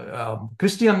the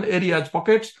Christian areas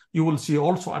pockets, you will see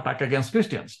also attack against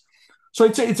Christians. So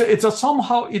it's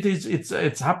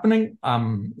happening.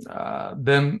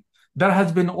 Then there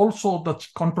has been also the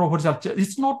controversial.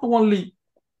 It's not only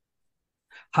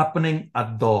happening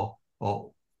at the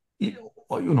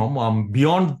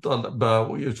beyond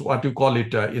what you call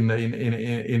it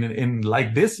in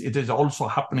like this. It is also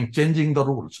happening, changing the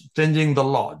rules, changing the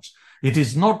laws. It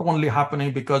is not only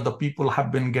happening because the people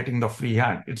have been getting the free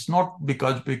hand. It's not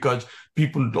because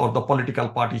people or the political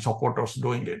party supporters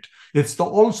doing it. It's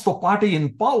also party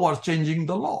in power changing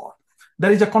the law.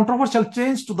 There is a controversial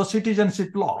change to the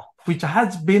citizenship law, which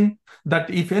has been that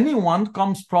if anyone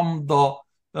comes from the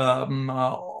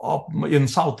in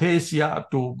South Asia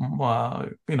to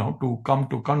come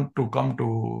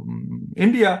to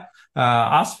India,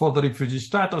 ask for the refugee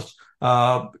status,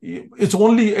 it's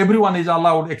only everyone is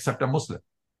allowed except a Muslim,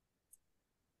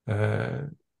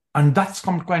 and that's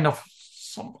some kind of.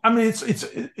 It's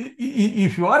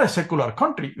if you are a secular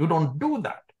country, you don't do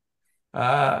that.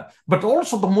 But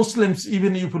also the Muslims,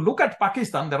 even if you look at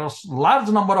Pakistan, there are large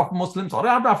number of Muslims, or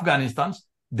Afghanistan,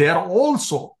 they are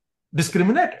also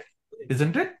discriminated,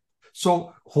 isn't it?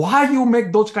 So why you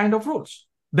make those kind of rules?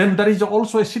 Then there is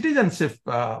also a citizenship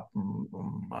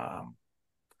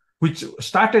which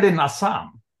started in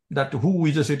Assam, that who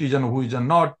is a citizen, who is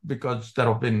not, because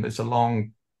it's a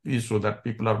long issue that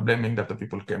people are blaming that the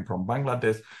people came from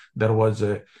Bangladesh. There was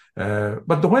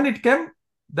but when it came,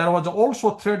 there was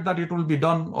also a threat that it will be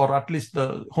done, or at least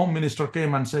the Home Minister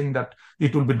came and saying that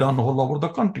it will be done all over the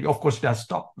country. Of course, it has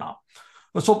stopped now.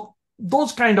 So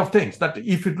those kind of things, that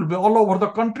if it will be all over the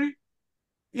country,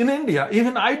 in India,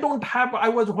 even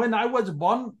when I was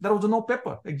born, there was no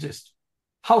paper exist.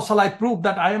 How shall I prove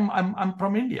that I'm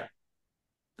from India?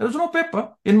 There was no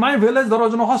paper. In my village, there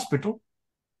was no hospital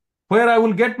where I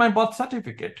will get my birth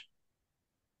certificate.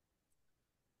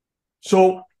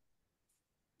 So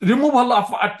removal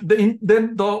of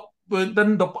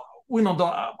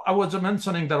I was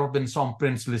mentioning there have been some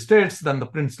princely states. Then the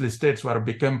princely states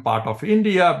became part of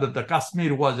India. The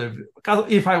Kashmir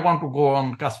if I want to go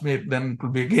on Kashmir, then it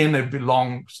will be again a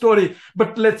long story.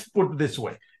 But let's put it this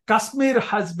way. Kashmir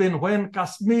has been, when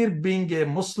Kashmir being a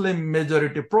Muslim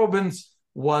majority province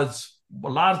was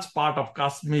large part of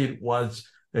Kashmir was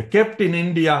kept in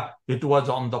India, it was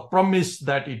on the promise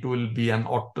that it will be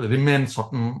remain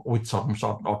with some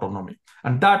sort of autonomy.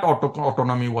 And that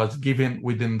autonomy was given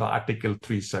within the Article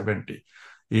 370.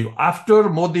 After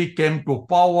Modi came to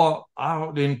power,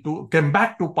 came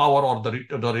back to power, or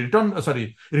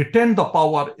retained the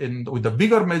power with a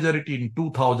bigger majority in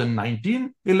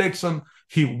 2019 election,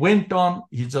 he went on,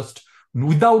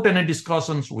 without any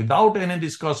discussion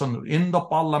in the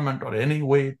parliament or any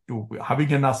way to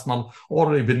having a national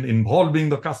or even involving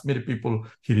the Kashmiri people,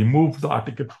 he removed the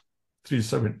Article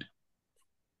 370.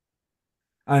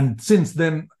 And since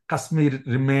then, Kashmir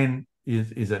remained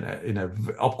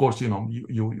of course,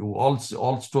 you all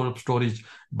stories,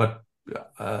 but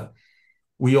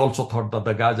we also thought that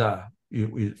the Gaza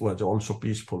was also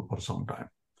peaceful for some time.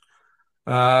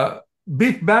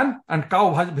 Beef ban and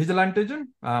cow vigilantism,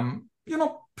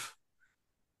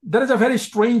 there is a very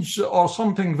strange or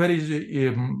something very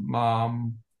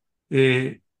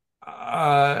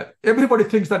everybody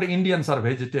thinks that Indians are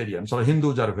vegetarians or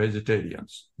Hindus are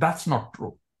vegetarians. That's not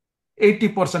true.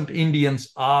 80%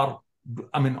 Indians are,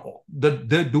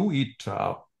 they do eat,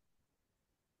 what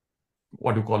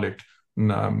do you call it,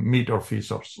 meat or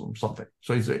fish or something.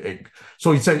 So it's an egg.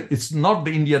 So it's not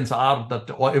the Indians are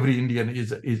that, or every Indian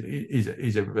is a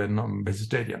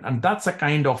vegetarian. And that's a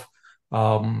kind of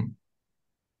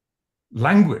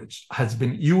language has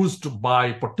been used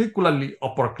by particularly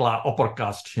upper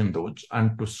caste Hindus,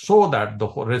 and to show that the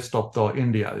rest of the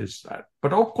India is that.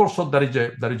 But of course, so there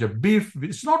is a beef.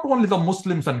 It's not only the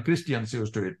Muslims and Christians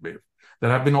used to eat beef. There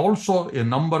have been also a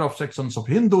number of sections of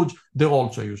Hindus, they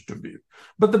also used to beef.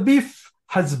 But the beef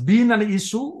has been an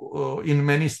issue in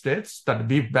many states. That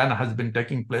beef ban has been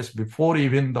taking place before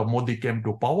even the Modi came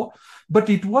to power. But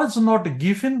it was not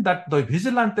given, that the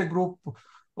vigilante group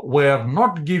were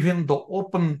not given the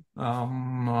open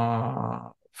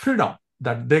freedom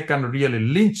that they can really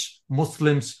lynch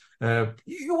Muslims.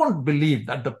 You won't believe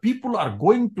that the people are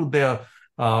going to their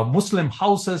Muslim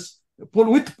houses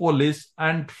with police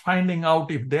and finding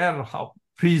out if their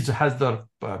fridge has the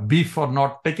beef or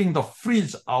not, taking the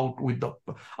fridge out with the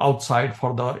outside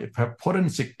for the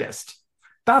forensic test.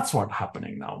 That's what's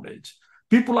happening nowadays.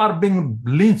 People are being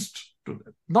lynched.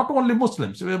 Not only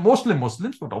Muslims, mostly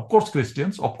Muslims, but of course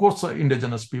Christians, of course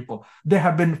indigenous people. They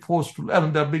have been forced to,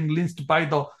 they're being lynched by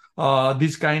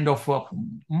this kind of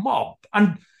mob.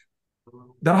 And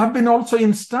there have been also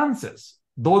instances,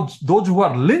 those who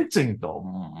are lynching the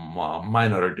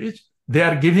minorities, they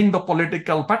are giving the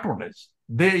political patronage.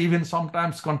 They even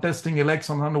sometimes contesting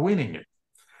elections and winning it.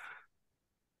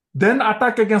 Then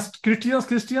attack against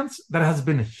Christians, there has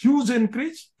been a huge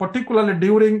increase, particularly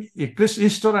during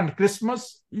Easter and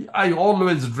Christmas. I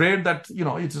always dread that,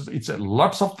 it's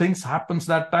lots of things happens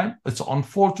that time. It's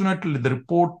unfortunately the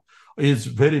report is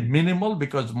very minimal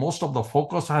because most of the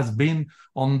focus has been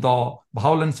on the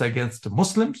violence against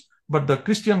Muslims, but the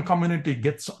Christian community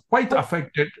gets quite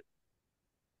affected.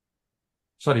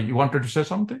 Sorry, you wanted to say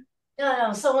something?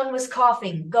 No, someone was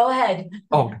coughing. Go ahead.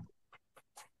 Okay.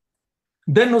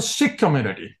 Then the Sikh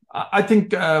community. I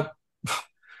think you're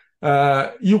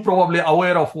probably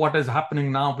aware of what is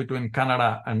happening now between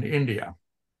Canada and India.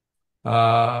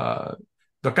 The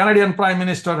Canadian Prime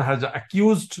Minister has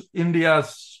accused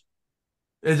India's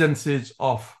agencies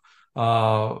of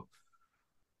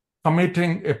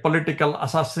committing a political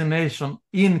assassination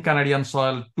in Canadian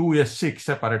soil to a Sikh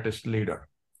separatist leader.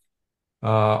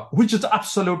 Which is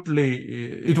absolutely,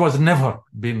 it was never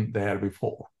been there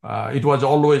before. It was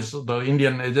always the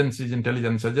Indian agencies,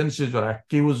 intelligence agencies were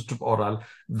accused, or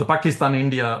the Pakistan,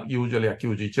 India usually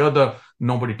accuse each other.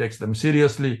 Nobody takes them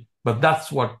seriously. But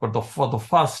that's what, for the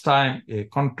first time, a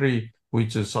country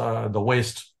which is the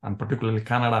West, and particularly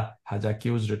Canada, has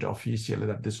accused it officially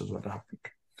that this is what happened.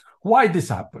 Why this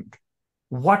happened?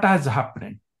 What is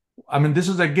happening? This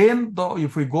is again, though,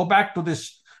 if we go back to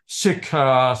this Sikh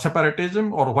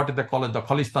separatism, or what they call it, the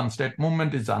Khalistan state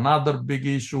movement, is another big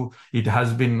issue. It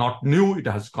has been not new. It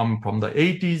has come from the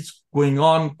 80s, going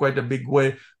on quite a big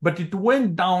way, but it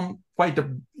went down quite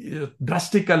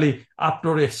drastically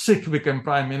after a Sikh became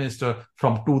prime minister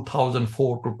from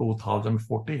 2004 to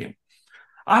 2014.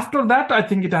 After that, I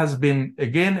think it has been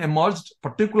again emerged,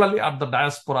 particularly at the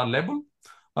diaspora level.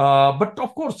 But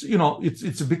of course,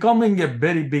 it's becoming a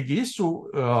very big issue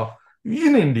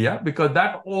in India, because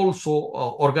that also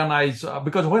organized,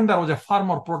 because when there was a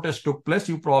farmer protest took place,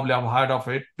 you probably have heard of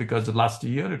it, because last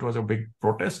year it was a big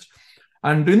protest.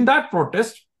 And in that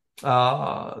protest,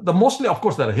 mostly, of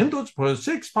course, there are Hindus,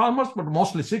 Sikh farmers, but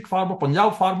mostly Sikh farmers,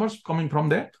 Punjab farmers coming from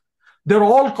there. They're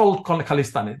all called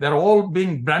Khalistani. They're all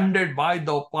being branded by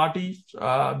the parties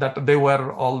that they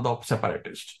were all the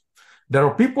separatists. There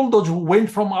are people, those who went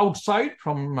from outside,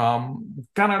 from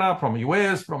Canada, from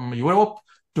US, from Europe,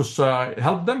 to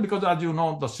help them, because as you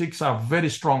know, the Sikhs have very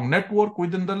strong network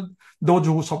within them. Those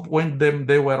who went them,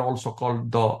 they were also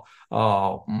called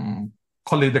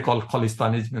they call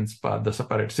Khalistanis, means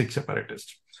the Sikh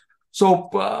separatists. So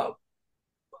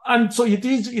and so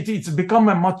it's become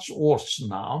a much worse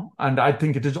now, and I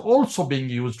think it is also being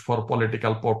used for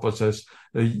political purposes.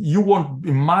 You won't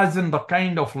imagine the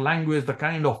kind of language, the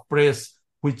kind of press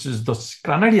which is the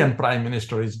Canadian Prime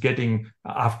Minister is getting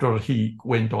after he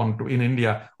went on to in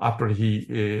India, after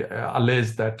he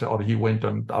alleged that, or he went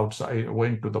on outside,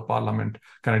 went to the Parliament,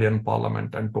 Canadian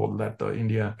Parliament, and told that the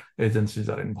Indian agencies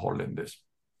are involved in this.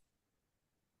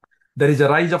 There is a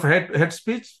rise of hate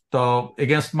speech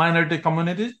against minority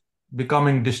communities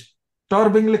becoming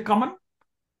disturbingly common.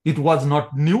 It was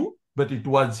not new, but it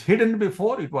was hidden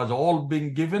before. It was all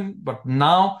being given, but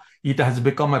now it has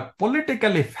become a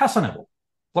politically fashionable,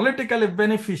 politically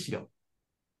beneficial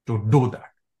to do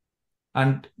that.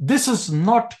 And this is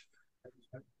not,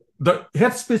 the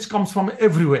hate speech comes from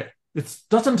everywhere.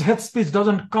 Hate speech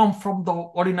doesn't come from the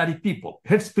ordinary people.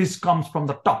 Hate speech comes from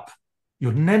the top.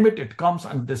 You name it, it comes,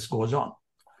 and this goes on.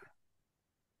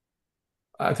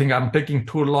 I think I'm taking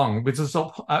too long, which is,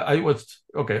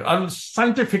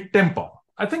 scientific temper.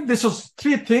 I think this was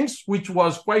three things which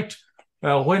was quite,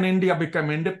 when India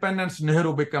became independent,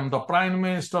 Nehru became the prime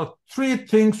minister, three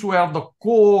things were the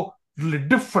core, really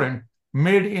different,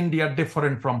 made India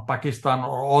different from Pakistan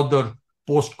or other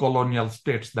post-colonial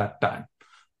states that time.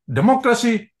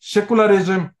 Democracy,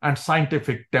 secularism, and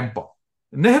scientific temper.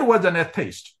 Nehru was an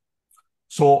atheist.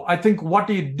 So I think what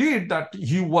he did, that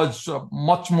he was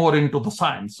much more into the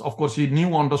science. Of course, he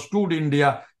understood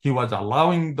India. He was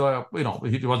allowing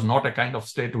it was not a kind of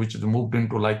state which is moved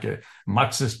into like a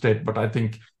Marxist state, but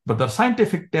the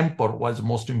scientific temper was the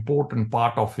most important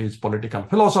part of his political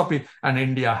philosophy, and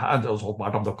India has also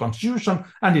part of the constitution,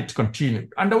 and it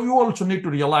continued. And you also need to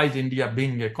realize India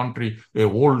being a country, a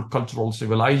world cultural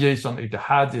civilization, it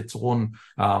has its own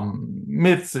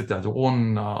myths, it has its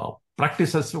own old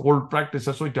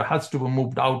practices, so it has to be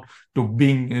moved out to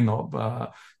being, in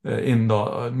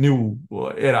the new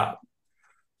era.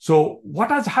 So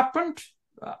what has happened?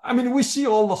 I mean, we see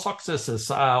all the successes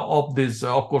of this.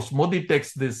 Of course, Modi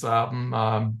takes this,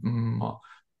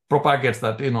 propagates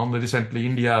that, recently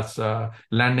India's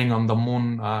landing on the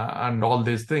moon and all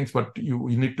these things, but you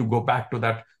need to go back to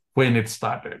that, when it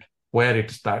started, where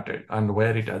it started, and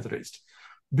where it has reached.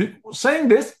 Saying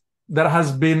this, there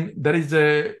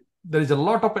is a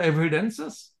lot of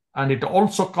evidences, and it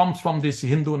also comes from this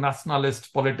Hindu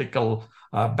nationalist political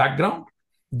background,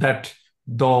 that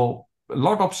a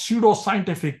lot of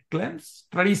pseudo-scientific claims,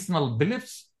 traditional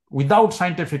beliefs, without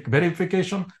scientific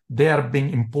verification, they are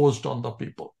being imposed on the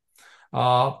people.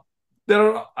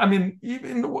 Even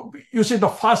you see, the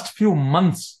first few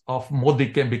months of Modi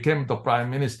became the prime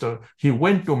minister, he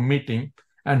went to a meeting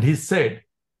and he said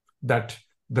that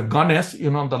the Ganesh,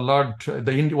 the Lord,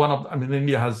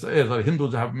 India has, the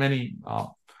Hindus have many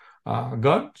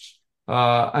gods,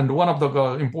 and one of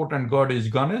the important god is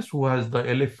Ganesh, who has the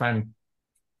elephant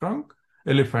trunk,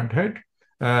 elephant head.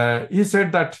 He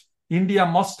said that India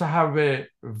must have a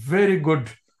very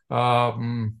good,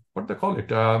 what they call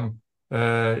it,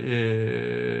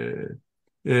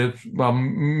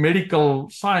 medical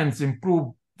science,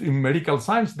 improved in medical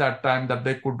science that time, that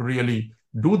they could really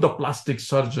do the plastic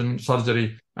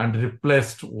surgery and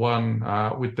replaced one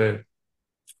with a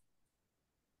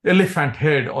elephant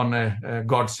head on a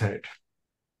god's head.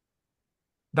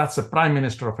 That's the prime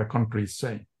minister of a country is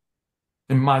saying.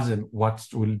 Imagine what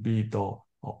will be the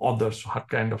others, what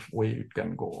kind of way it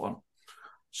can go on.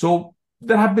 So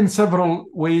there have been several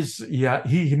ways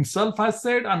he himself has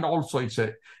said, and also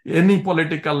any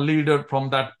political leader from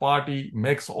that party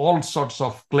makes all sorts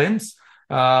of claims.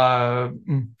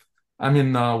 When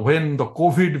the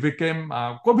COVID became,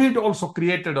 COVID also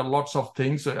created lots of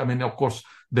things. Of course,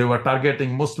 they were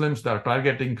targeting Muslims, they were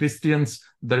targeting Christians,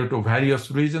 due to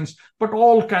various reasons, but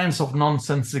all kinds of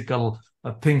nonsensical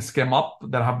things came up.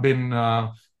 There have been,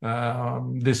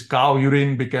 this cow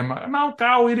urine now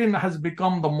cow urine has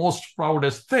become the most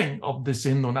proudest thing of this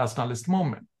Hindu nationalist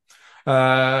movement.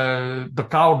 The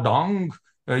cow dung,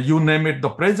 you name it, the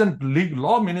present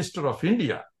law minister of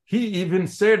India, he even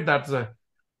said that a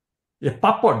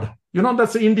papad,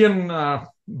 that's Indian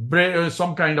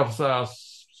some kind of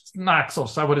snacks or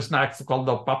savory snacks called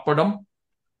the papadam,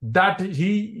 that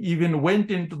he even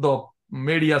went into the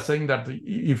media saying that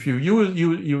if you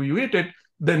eat it,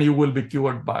 then you will be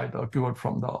cured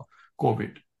from the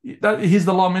COVID. He's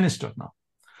the law minister now.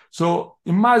 So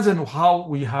imagine how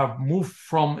we have moved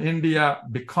from India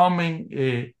becoming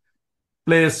a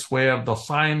place where the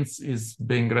science is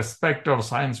being respected,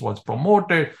 science was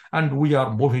promoted, and we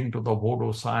are moving to the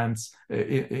voodoo science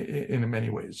in many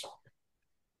ways.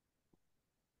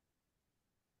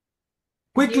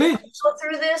 Quickly. Do you want to go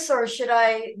through this, or should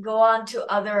I go on to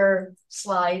other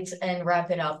slides and wrap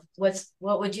it up? What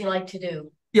would you like to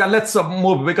do? Yeah, let's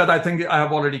move, because I think I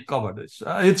have already covered this.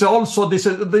 It's also this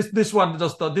one.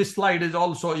 This slide is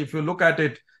also, if you look at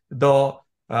it,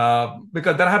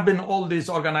 because there have been all these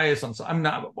organizations.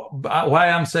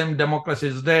 Why I'm saying democracy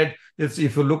is dead is,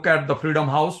 if you look at the Freedom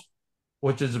House,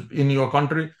 which is in your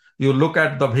country, you look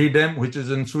at the VDEM, which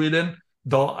is in Sweden.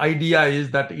 The idea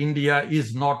is that India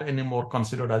is not anymore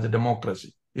considered as a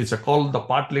democracy. It's called the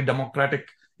partly democratic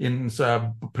in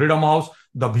Freedom House.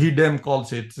 The VDEM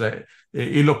calls it a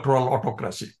electoral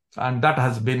autocracy. And that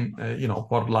has been,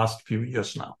 for the last few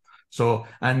years now. So,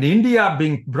 and India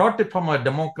being brought from a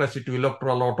democracy to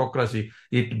electoral autocracy,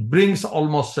 it brings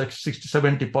almost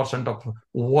 60-70% of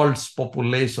world's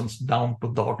populations down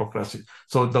to the autocracy.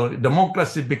 So the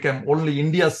democracy became only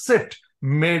India's set,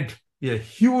 made a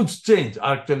huge change.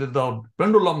 Actually, the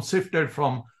pendulum shifted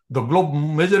from the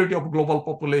majority of global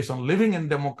population living in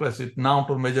democracy now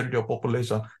to majority of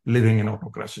population living in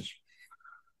autocracies.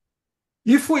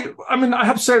 I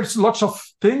have said lots of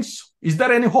things. Is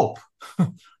there any hope?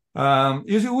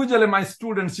 Usually my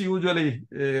students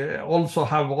also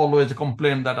have always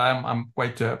complained that I'm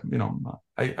quite,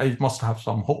 I must have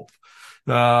some hope.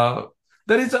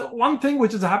 There is one thing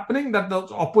which is happening, that the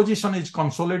opposition is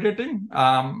consolidating,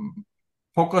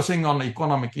 focusing on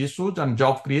economic issues and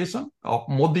job creation.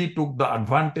 Modi took the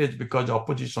advantage because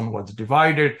opposition was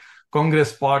divided.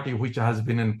 Congress party, which has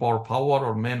been in power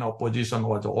or main opposition,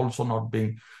 was also not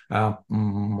being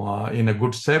in a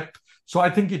good shape. So I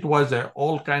think it was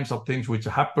all kinds of things which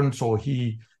happened. So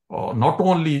he not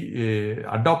only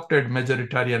adopted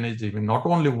majoritarianism, not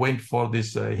only went for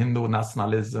this Hindu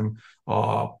nationalism,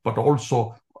 but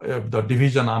also the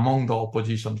division among the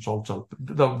oppositions also.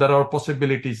 There are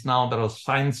possibilities now, there are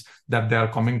signs that they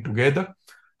are coming together.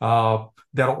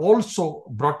 They are also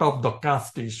brought up the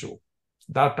caste issue.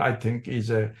 That, I think, is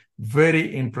a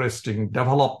very interesting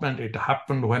development. It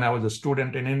happened when I was a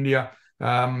student in India,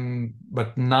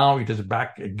 but now it is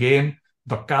back again.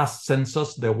 The caste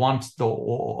census, they want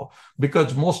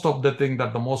because most of the thing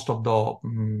that most of the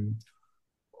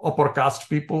upper caste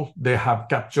people, they have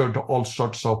captured all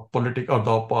sorts of political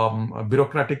or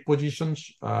bureaucratic positions,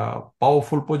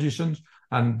 powerful positions,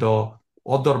 and the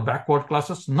other backward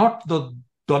classes, not the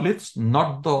Dalits,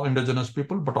 not the indigenous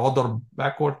people, but other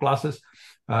backward classes,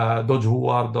 those who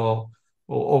are called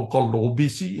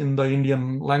OBC in the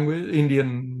Indian language,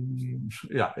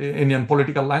 Indian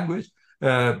political language.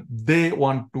 They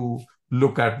want to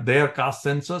look at their caste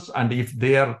census, and if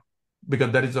they are,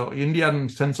 because there is Indian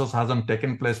census hasn't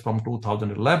taken place from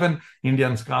 2011.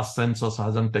 Indian caste census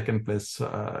hasn't taken place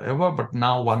ever, but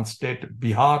now one state,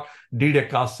 Bihar, did a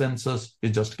caste census. It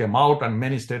just came out, and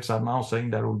many states are now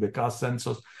saying there will be a caste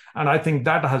census. And I think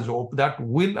that has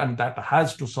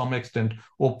to some extent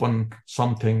open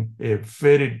something, a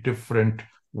very different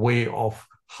way of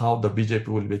how the BJP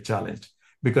will be challenged.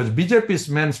 Because BJP's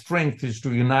main strength is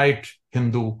to unite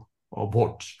Hindu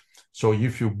votes. So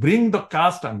if you bring the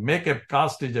caste and make a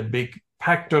caste is a big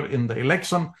factor in the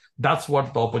election, that's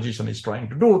what the opposition is trying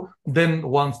to do. Then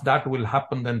once that will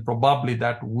happen, then probably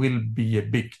that will be a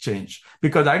big change.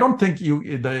 Because I don't think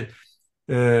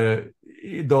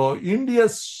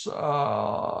India's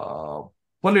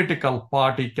political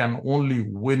party can only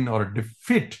win or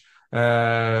defeat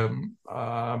BJP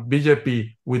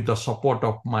with the support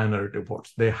of minority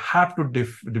votes. They have to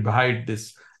divide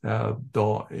this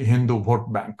the Hindu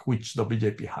vote bank, which the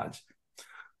BJP has.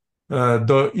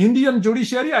 The Indian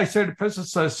judiciary, I said,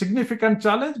 faces a significant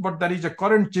challenge, but there is a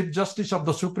current Chief Justice of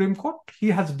the Supreme Court. He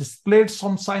has displayed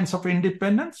some signs of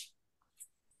independence.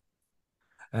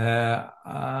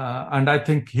 And I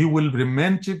think he will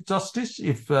remain Chief Justice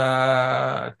if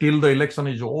till the election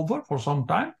is over for some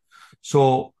time.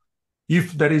 So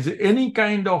if there is any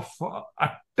kind of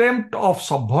attempt of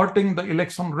subverting the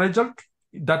election result,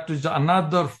 that is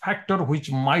another factor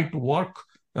which might work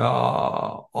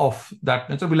of that.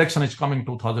 The election is coming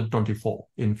 2024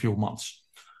 in few months.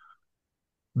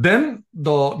 Then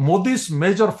the Modi's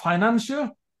major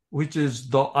financier, which is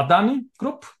the Adani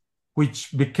Group,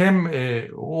 which became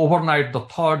overnight the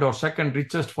third or second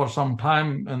richest for some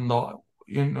time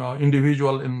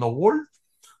individual in the world,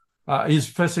 is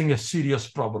facing a serious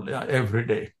problem every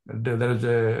day. There is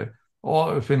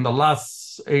in the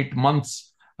last 8 months,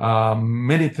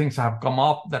 Many things have come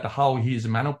up that how he is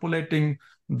manipulating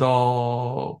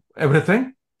the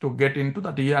everything to get into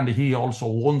that. And he also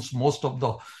owns most of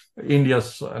the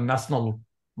India's national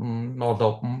or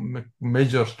the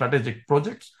major strategic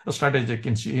projects, strategic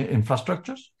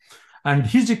infrastructures. And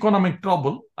his economic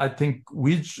trouble, I think,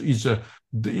 which is,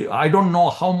 I don't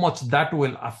know how much that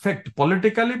will affect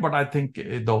politically, but I think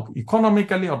the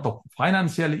economically or the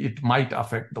financially, it might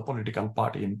affect the political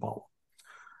party in power.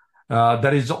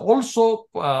 There is also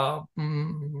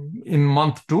in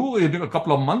month 2, in a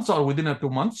couple of months or within 2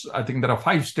 months, I think there are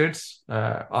 5 states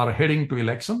are heading to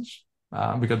elections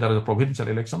because there is a provincial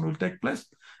election will take place.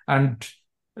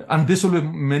 And this will be,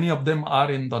 many of them are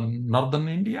in the northern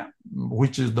India,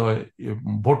 which is the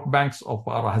vote banks of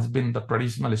or has been the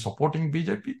traditionally supporting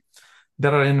BJP.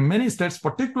 There are in many states,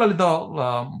 particularly the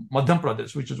Madhya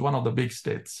Pradesh, which is one of the big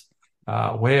states,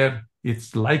 where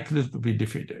it's likely to be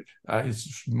defeated.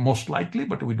 It's most likely,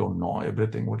 but we don't know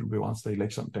everything. What will be once the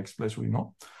election takes place, we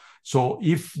know. So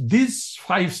if these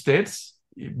 5 states,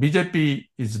 BJP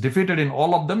is defeated in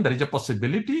all of them, there is a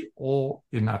possibility, or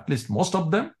in at least most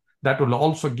of them, that will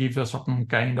also give a certain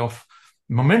kind of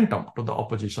momentum to the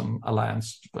opposition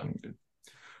alliance.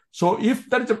 So if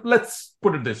there is let's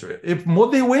put it this way, if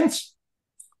Modi wins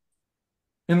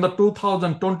in the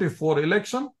 2024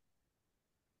 election,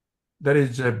 there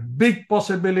is a big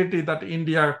possibility that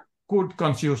India could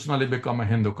constitutionally become a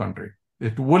Hindu country.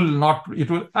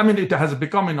 It has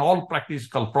become in all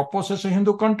practical purposes a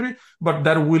Hindu country, but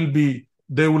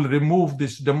they will remove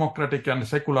this democratic and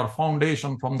secular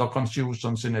foundation from the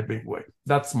constitutions in a big way.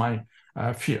 That's my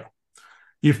fear.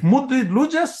 If Modi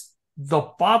loses, the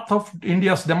path of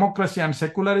India's democracy and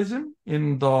secularism,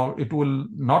 it will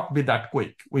not be that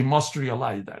quick. We must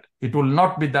realize that. It will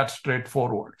not be that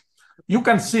straightforward. You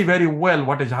can see very well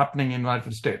what is happening in the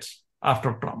United States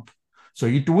after Trump. So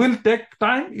it will take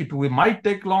time. Might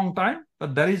take long time,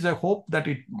 but there is a hope that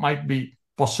it might be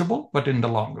possible, but in the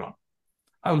long run.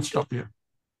 I will stop here.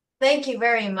 Thank you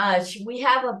very much. We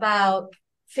have about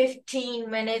 15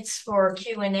 minutes for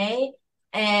Q&A.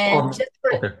 And just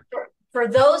for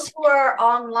those who are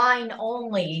online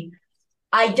only,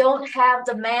 I don't have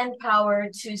the manpower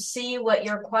to see what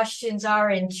your questions are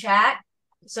in chat.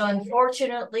 So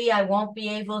unfortunately, I won't be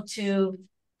able to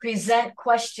present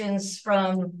questions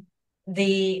from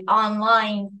the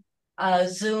online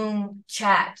Zoom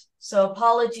chat. So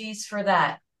apologies for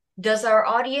that. Does our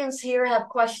audience here have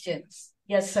questions?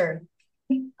 Yes, sir.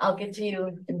 I'll get to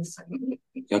you in a second.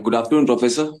 Yeah, good afternoon,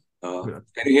 Professor. Can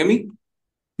you hear me?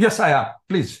 Yes, I am.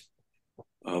 Please.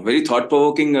 Very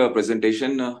thought-provoking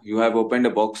presentation. You have opened a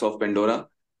box of Pandora,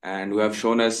 and you have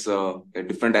shown us a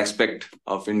different aspect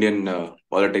of Indian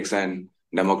politics and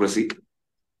democracy.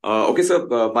 Okay, sir,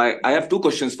 I have 2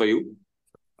 questions for you.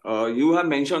 You have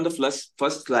mentioned on the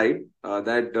first slide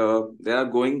that there are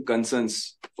growing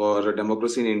concerns for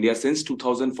democracy in India since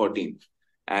 2014.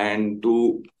 And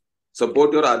to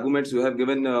support your arguments, you have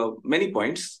given many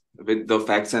points with the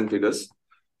facts and figures.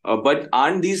 But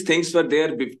aren't these things were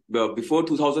there before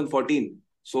 2014?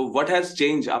 So what has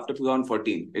changed after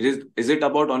 2014? Is it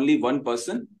about only one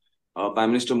person,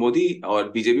 Prime Minister Modi or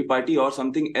BJP party, or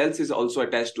something else is also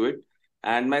attached to it?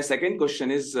 And my second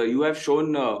question is, you have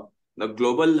shown the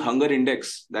global hunger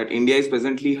index that India is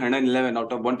presently 111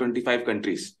 out of 125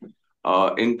 countries.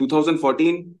 In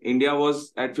 2014, India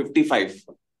was at 55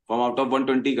 from out of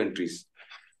 120 countries.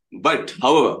 But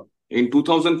however, in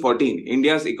 2014,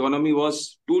 India's economy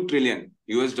was $2 trillion,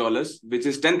 which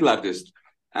is 10th largest.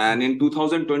 And in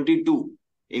 2022,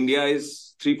 India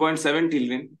is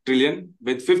 3.7 trillion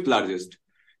with 5th largest.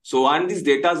 So, and these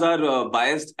data are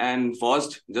biased and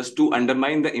forced just to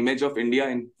undermine the image of India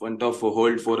in front of a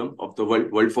World Forum, of the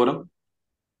World Forum.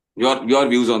 Your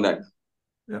views on that?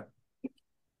 Yeah.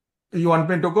 You want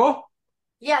me to go?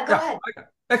 Yeah, go ahead.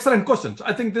 Excellent questions.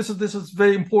 I think this is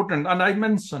very important. And I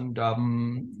mentioned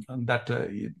that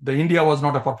the India was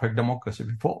not a perfect democracy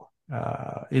before.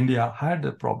 India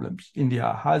had problems.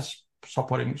 India has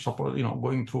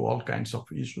going through all kinds of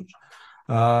issues.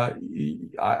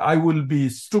 I will be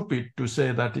stupid to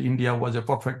say that India was a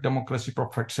perfect democracy,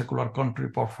 perfect secular country,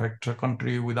 perfect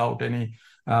country without any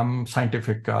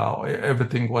scientific,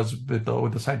 everything was with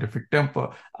the scientific temper.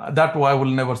 That I will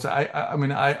never say.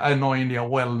 I know India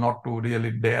well not to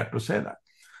really dare to say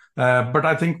that. But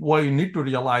I think we need to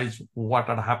realize what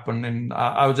had happened. And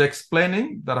I was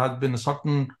explaining there has been a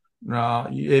certain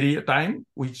time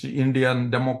which Indian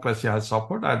democracy has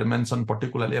suffered. I had mentioned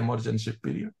particularly emergency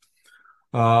period.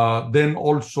 Then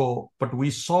also, but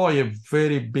we saw a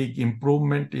very big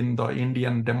improvement in the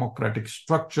Indian democratic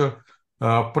structure,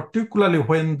 particularly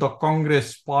when the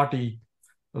Congress party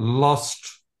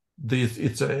lost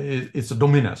it's a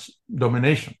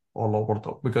domination all over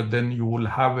because then you will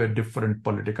have a different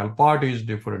political parties,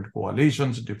 different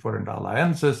coalitions, different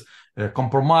alliances,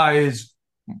 compromise,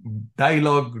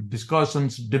 dialogue,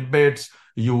 discussions, debates.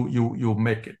 You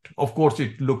make it. Of course,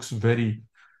 it looks very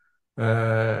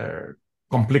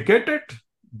complicated,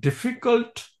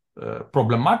 difficult,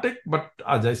 problematic. But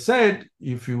as I said,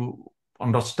 if you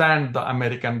understand the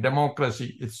American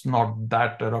democracy, it's not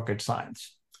that rocket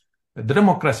science. The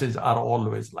democracies are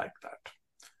always like that.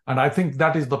 And I think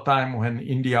that is the time when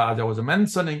India, as I was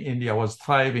mentioning, India was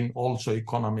thriving also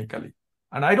economically.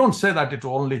 And I don't say that it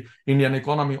only Indian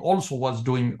economy also was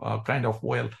doing kind of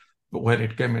well when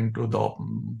it came into the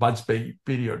Vajpayee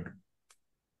period,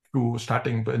 to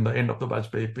starting in the end of the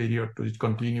Vajpayee period to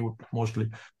continued mostly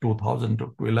 2000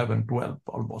 to 11, 12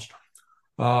 almost.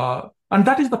 And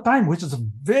that is the time which is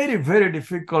very, very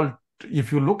difficult.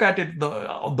 If you look at it, the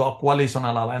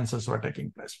coalitional alliances were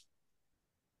taking place.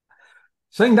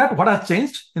 Saying that, what has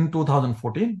changed in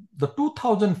 2014? The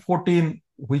 2014,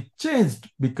 we changed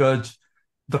because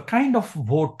the kind of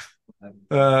vote,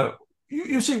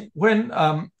 you see, when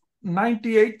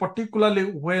 98,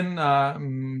 particularly when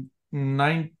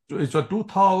 99,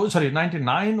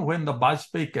 when the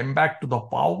Vajpayee came back to the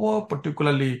power,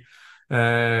 particularly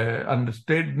and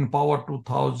stayed in power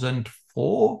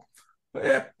 2004,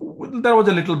 there was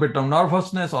a little bit of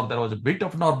nervousness, or there was a bit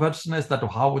of nervousness that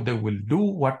how they will do,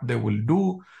 what they will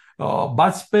do.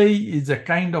 Vajpayee is a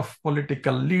kind of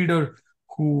political leader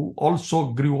who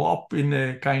also grew up in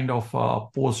a kind of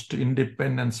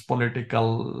post-independence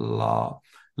political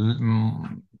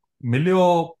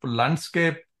milieu,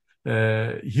 landscape.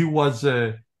 He was,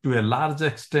 to a large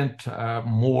extent,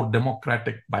 more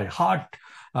democratic by heart.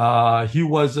 He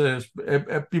was,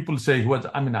 people say he was,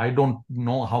 I mean, I don't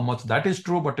know how much that is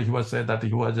true, but he was said that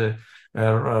he was a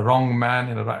wrong man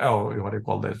in what do you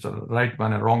call this, a right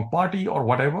man in a wrong party or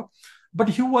whatever. But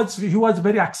he was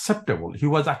very acceptable. He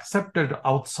was accepted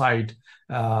outside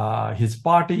his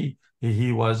party.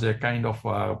 He was a kind of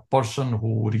person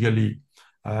who really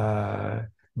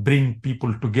bring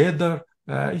people together.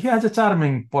 He has a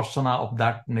charming persona of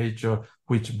that nature,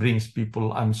 which brings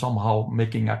people and somehow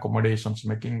making accommodations,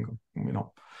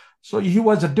 So he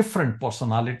was a different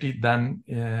personality than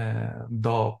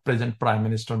the present Prime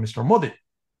Minister, Mr. Modi.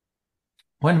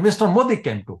 When Mr. Modi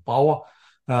came to power,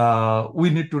 we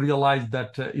need to realize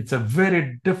that it's a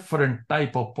very different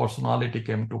type of personality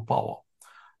came to power.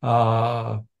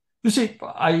 You see,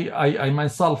 I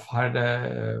myself had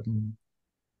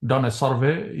done a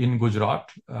survey in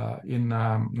Gujarat in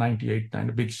 98,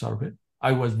 a big survey.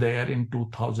 I was there in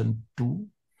 2002,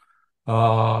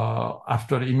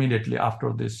 immediately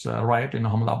after this riot in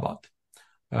Ahmedabad.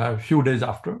 A few days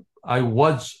after, I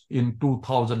was in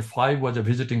 2005, was a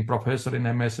visiting professor in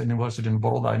MS University in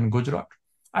Baroda in Gujarat.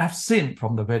 I have seen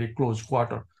from the very close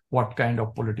quarter what kind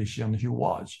of politician he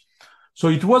was. So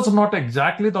it was not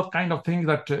exactly the kind of thing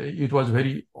that it was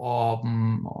very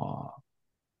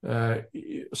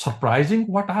surprising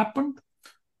what happened.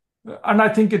 And I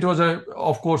think it was,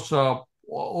 of course,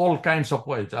 all kinds of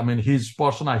ways. I mean, his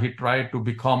persona, he tried to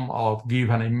become or give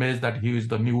an image that he is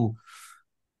the new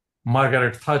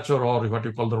Margaret Thatcher, or what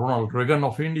you call the Ronald Reagan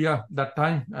of India that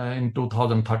time in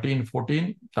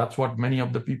 2013-14. That's what many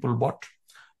of the people bought.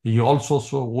 He also,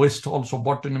 West also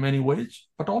bought in many ways,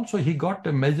 but also he got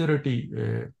a majority,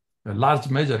 a large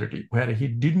majority, where he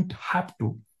didn't have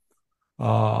to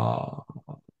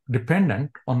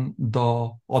dependent on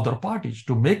the other parties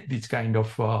to make these kind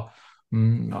of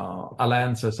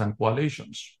alliances and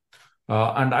coalitions.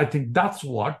 And I think that's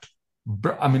what,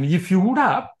 I mean, if you would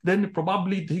have, then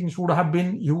probably things would have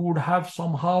been, you would have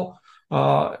somehow,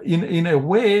 in a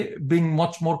way, being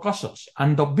much more cautious.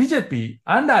 And the BJP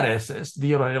and RSS,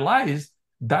 they realized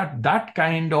that that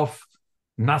kind of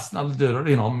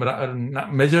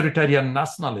majoritarian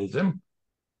nationalism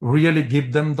really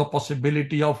give them the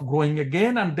possibility of growing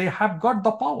again, and they have got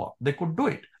the power. They could do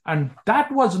it. And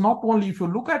that was not only, if you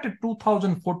look at it,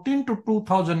 2014 to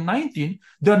 2019,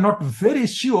 they're not very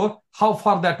sure how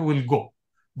far that will go.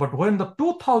 But when the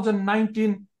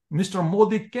 2019, Mr.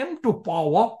 Modi came to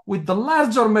power with the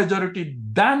larger majority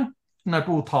than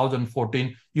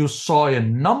 2014, you saw a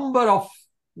number of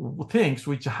things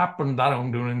which happened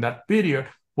during that period,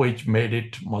 which made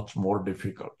it much more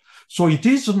difficult. So it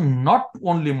is not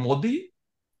only Modi.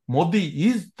 Modi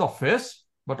is the face,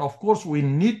 but of course we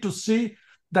need to see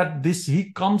that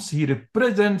he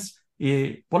represents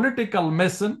a political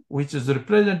mission, which is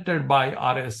represented by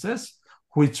RSS,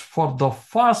 which for the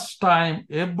first time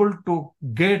able to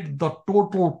get the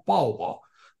total power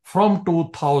from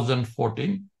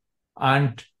 2014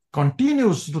 and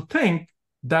continues to think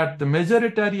that the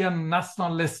majoritarian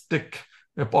nationalistic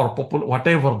or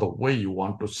whatever the way you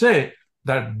want to say,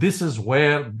 that this is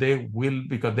where they will,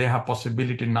 because they have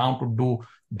possibility now to do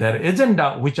their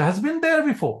agenda, which has been there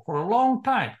before for a long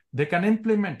time. They can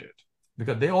implement it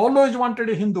because they always wanted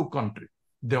a Hindu country.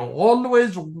 They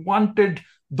always wanted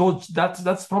those,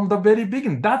 that's from the very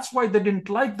beginning. That's why they didn't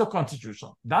like the constitution.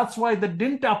 That's why they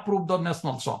didn't approve the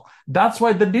national song. That's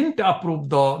why they didn't approve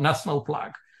the national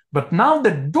flag. But now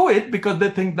they do it because they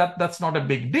think that that's not a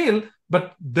big deal,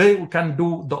 but they can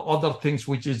do the other things,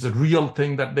 which is a real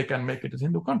thing that they can make it a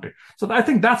Hindu country. So I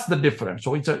think that's the difference.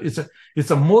 So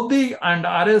it's a Modi and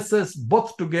RSS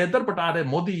both together, but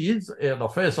Modi is the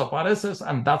face of RSS,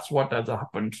 and that's what has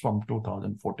happened from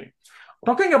 2014.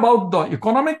 Talking about the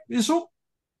economic issue,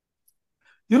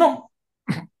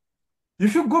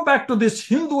 if you go back to this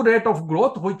Hindu rate of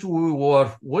growth, which we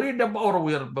were worried about,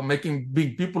 we are making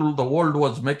big people, the world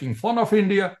was making fun of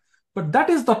India. But that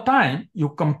is the time you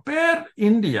compare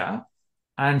India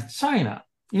and China.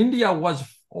 India was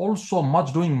also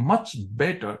doing much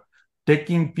better,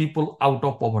 taking people out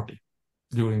of poverty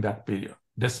during that period,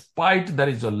 despite there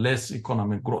is a less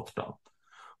economic growth now.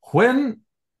 When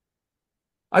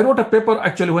I wrote a paper,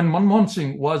 actually, when Manmohan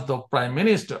Singh was the prime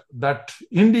minister, that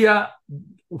India,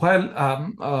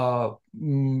 while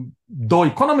the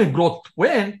economic growth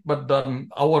went, but then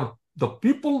the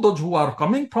people, those who are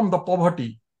coming from the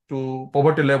poverty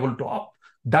level to up,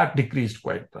 that decreased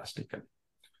quite drastically.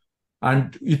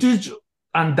 And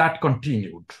that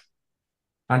continued.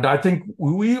 And I think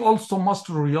we also must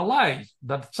realize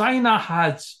that China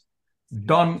has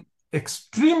done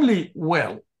extremely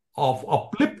well of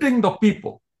uplifting the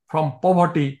people from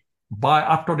poverty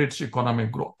after its economic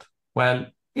growth, while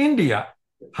India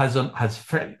has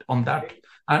failed on that.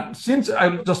 And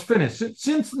I'll just finish.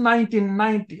 Since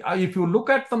 1990, if you look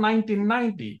at the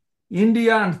 1990,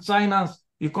 India and China's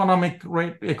economic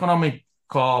per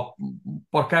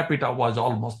capita was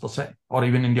almost the same, or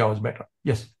even India was better.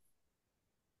 Yes.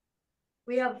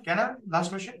 We have. Can I? Last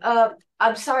question.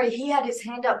 I'm sorry, he had his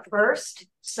hand up first.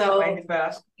 So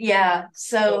yeah.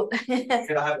 So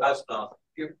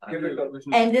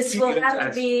and this will have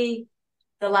to be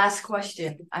the last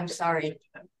question. I'm sorry.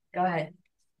 Go ahead.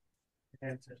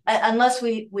 Unless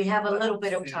we have a little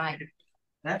bit of time.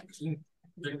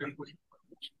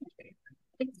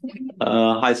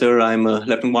 Hi, sir. I'm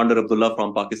Lieutenant Commander Abdullah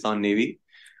from Pakistan Navy.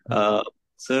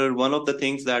 Sir, one of the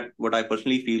things what I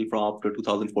personally feel from after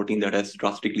 2014 that has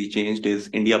drastically changed is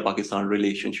India-Pakistan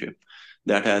relationship.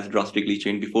 That has drastically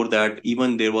changed. Before that,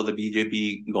 even there was a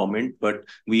BJP government, but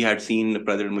we had seen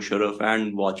President Musharraf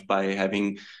and Vajpayee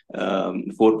having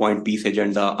 4-point peace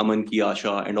agenda, Aman Ki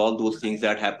Asha, and all those things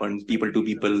that happened,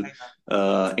 people-to-people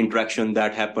interaction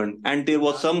that happened. And there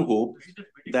was some hope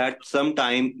that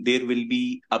sometime there will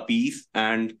be a peace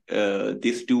and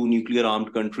these two nuclear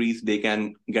armed countries, they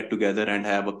can get together and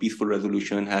have a peaceful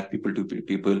resolution, have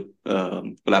people-to-people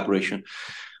collaboration.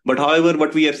 But however,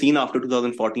 what we have seen after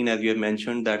 2014, as you have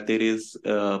mentioned, that there is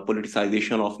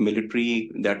politicization of military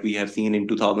that we have seen in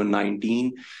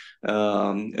 2019,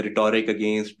 rhetoric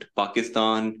against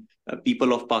Pakistan,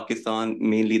 people of Pakistan,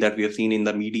 mainly that we have seen in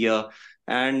the media,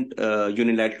 and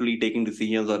unilaterally taking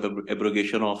decisions of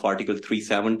abrogation of Article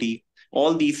 370.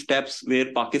 All these steps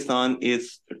where Pakistan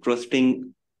is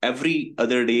trusting every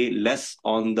other day less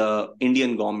on the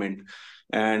Indian government.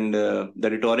 And the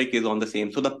rhetoric is on the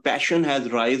same. So the passion has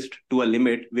risen to a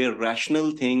limit where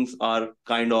rational things are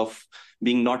kind of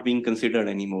not being considered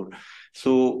anymore.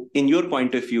 So in your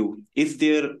point of view, is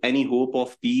there any hope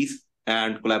of peace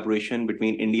and collaboration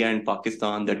between India and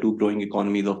Pakistan, the two growing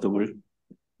economies of the world?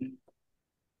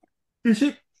 You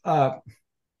see, I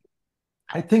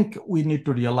think we need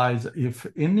to realize if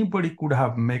anybody could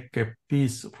have made a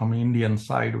peace from Indian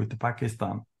side with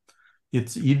Pakistan,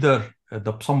 it's either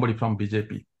somebody from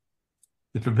BJP.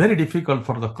 It will be very difficult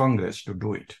for the Congress to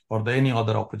do it or any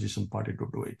other opposition party to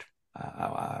do it.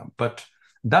 But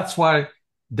that's why,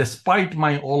 despite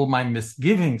all my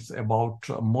misgivings about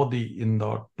Modi in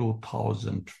the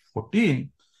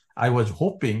 2014, I was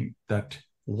hoping that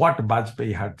what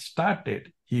Vajpayee had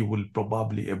started, he will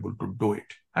probably able to do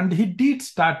it. And he did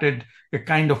started a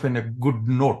kind of in a good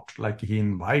note, like he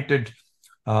invited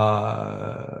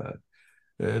the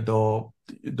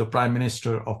Prime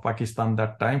Minister of Pakistan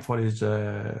that time for his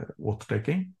oath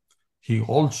taking. He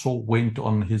also went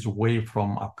on his way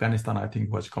from Afghanistan. I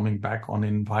think was coming back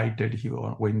uninvited. He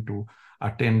went to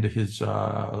attend his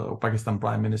Pakistan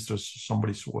Prime Minister's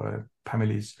somebody's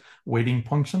family's wedding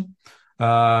function,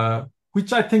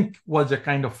 which I think was a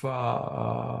kind of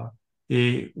a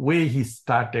way he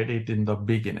started it in the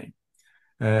beginning.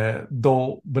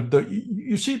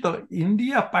 You see, the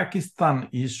India-Pakistan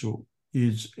issue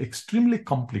is extremely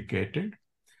complicated.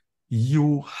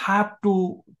 You have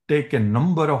to take a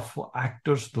number of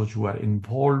actors, those who are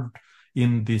involved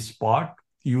in this part.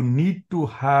 You need to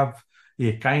have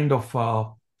a kind of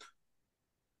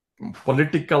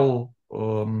political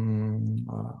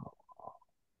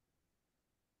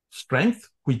strength,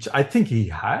 which I think he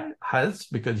has,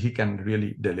 because he can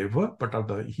really deliver. But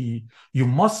you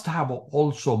must have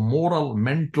also moral,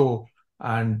 mental,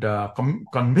 and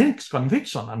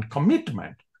conviction and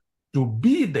commitment to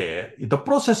be there. The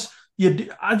process,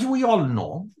 as we all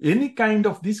know,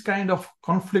 this kind of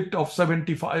conflict of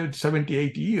 75,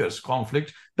 78 years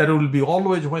conflict, there will be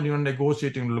always, when you're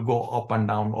negotiating, will go up and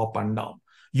down, up and down.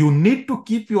 You need to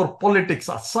keep your politics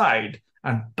aside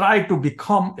and try to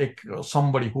become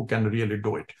somebody who can really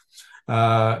do it.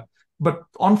 But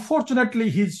unfortunately,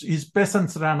 his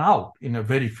patience ran out in a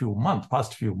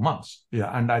past few months. Yeah,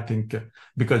 and I think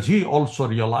because he also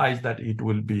realized that it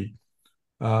will be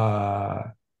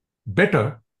better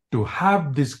to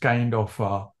have this kind of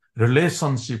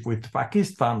relationship with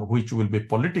Pakistan, which will be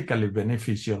politically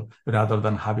beneficial, rather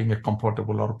than having a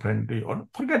comfortable or friendly, or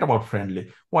forget about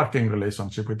friendly, working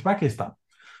relationship with Pakistan.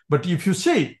 But if you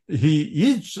see,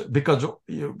 because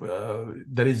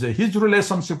there is his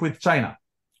relationship with China.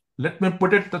 Let me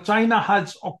put it, China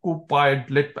has occupied,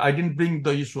 I didn't bring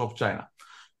the issue of China.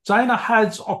 China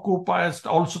has occupied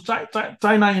also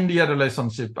China-India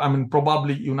relationship. I mean,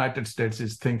 probably United States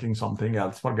is thinking something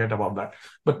else. Forget about that.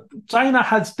 But China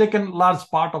has taken large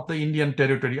part of the Indian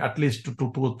territory, at least to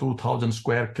 2,000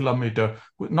 square kilometer.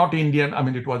 Not Indian, I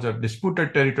mean, it was a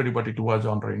disputed territory, but it was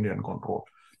under Indian control.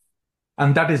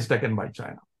 And that is taken by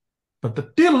China.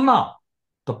 But till now,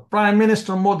 the Prime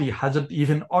Minister Modi hasn't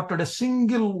even uttered a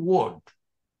single word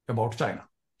about China.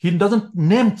 He doesn't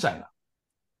name China.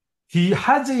 He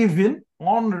has even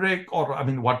on record,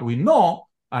 what we know,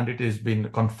 and it has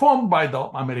been confirmed by the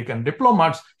American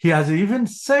diplomats, he has even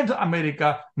said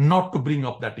America not to bring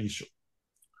up that issue.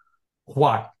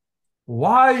 Why?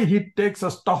 Why he takes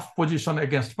a tough position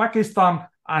against Pakistan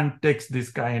and takes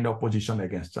this kind of position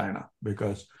against China?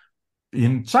 Because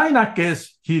in China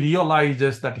case, he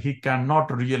realizes that he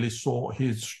cannot really show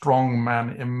his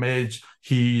strongman image.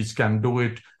 He can do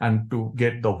it and to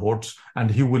get the votes,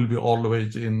 and he will be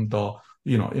always in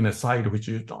a side which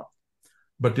is not.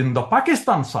 But in the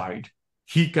Pakistan side,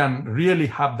 he can really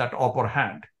have that upper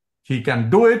hand. He can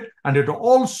do it, and it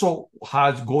also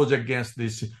goes against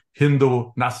this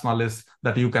Hindu nationalists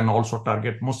that you can also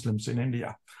target Muslims in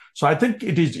India. So I think the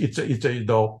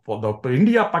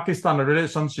India-Pakistan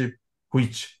relationship,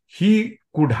 which he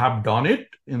could have done it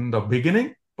in the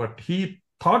beginning, but he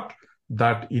thought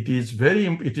that it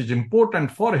is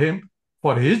important for him,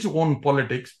 for his own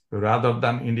politics, rather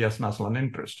than India's national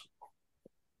interest.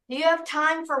 Do you have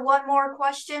time for one more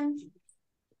question?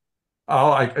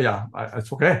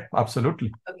 It's okay.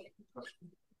 Absolutely. Okay.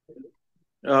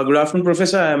 Good afternoon,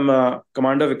 Professor. I'm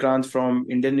Commander Vikrant from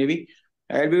Indian Navy.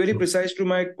 I'll be very precise to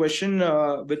my question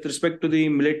with respect to the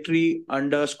military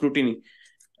under scrutiny.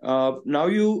 Now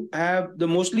you have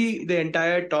the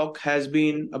entire talk has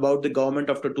been about the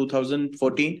government after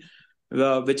 2014,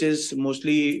 which is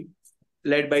mostly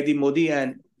led by the Modi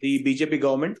and the BJP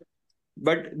government.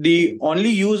 But the only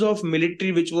use of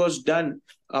military which was done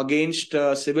against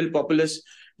civil populace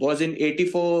was in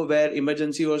 84, where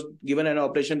emergency was given and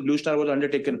Operation Blue Star was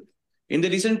undertaken. In the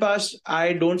recent past,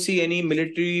 I don't see any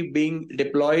military being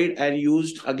deployed and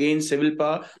used against civil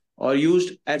power, or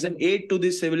used as an aid to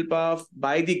the civil power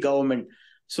by the government.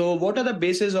 So what are the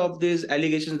basis of these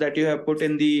allegations that you have put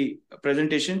in the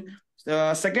presentation?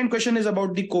 Second question is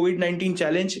about the COVID-19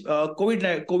 challenge.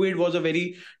 COVID was a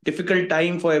very difficult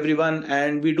time for everyone,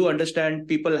 and we do understand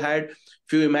people had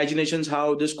few imaginations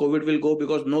how this COVID will go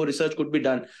because no research could be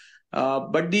done.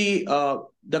 But the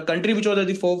country which was at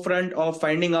the forefront of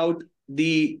finding out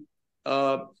the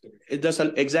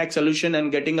exact solution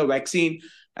and getting a vaccine,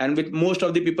 and with most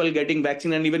of the people getting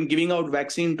vaccine and even giving out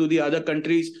vaccine to the other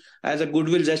countries as a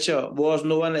goodwill gesture, was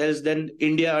no one else than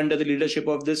India under the leadership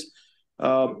of this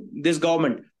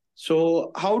government.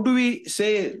 So how do we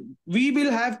say we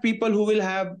will have people who will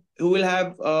have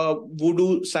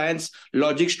voodoo science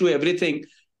logics to everything,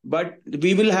 but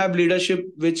we will have leadership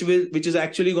which is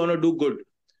actually going to do good?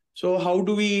 So how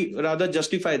do we rather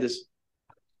justify this?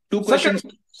 Two questions.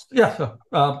 Yeah, sir.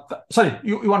 Sorry,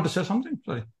 you want to say something?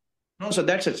 Sorry. No, sir,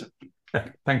 that's it, sir. Yeah,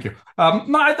 thank you.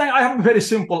 No, I think I have a very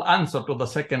simple answer to the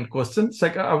second question.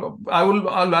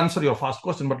 I'll answer your first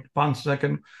question, but one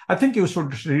second. I think you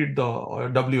should read the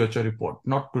WHO report,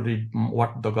 not to read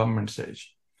what the government says.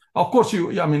 Of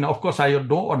course, I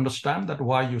don't understand that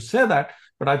why you say that,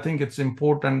 but I think it's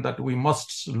important that we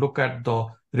must look at the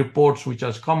reports which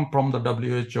has come from the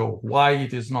WHO, why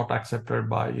it is not accepted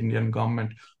by Indian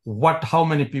government, how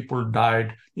many people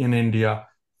died in India,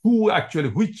 who actually,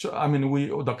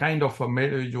 the kind of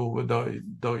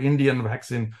the Indian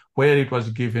vaccine, where it was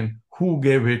given, who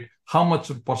gave it, how much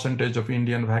percentage of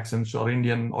Indian vaccines or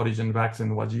Indian origin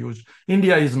vaccine was used.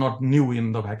 India is not new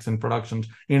in the vaccine productions.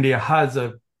 India has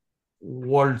a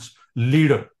world's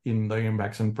leader in the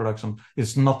vaccine production.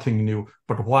 It's nothing new,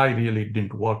 but why really it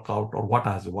didn't work out, or what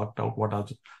has worked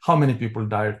out, how many people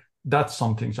died, that's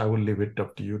some things I will leave it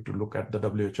up to you to look at the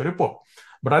WHO report.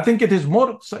 But I think it is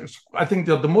more, I think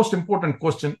the most important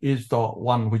question is the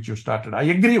one which you started. I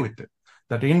agree with it,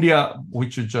 that India,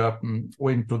 which is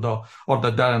went to the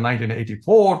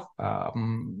 1984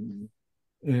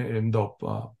 in the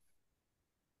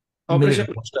Operation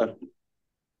Blue Star.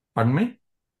 Pardon me?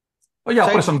 Oh yeah,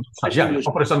 Operation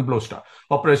Blue Star.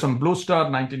 Operation Blue Star,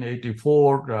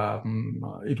 1984.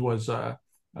 It was done.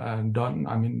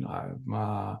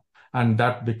 And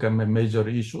that became a major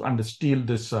issue. And still,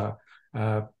 this if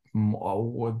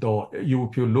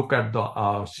you look at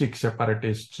the Sikh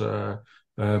separatists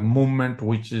movement,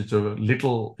 which is a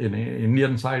little in the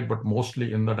Indian side, but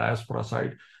mostly in the diaspora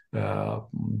side,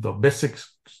 the basic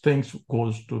things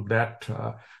goes to that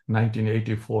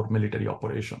 1984 military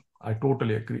operation. I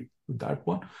totally agree with that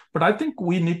one. But I think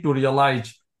we need to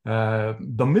realize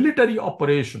the military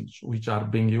operations which are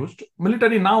being used.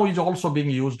 Military now is also being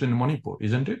used in Manipur,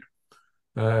 isn't it?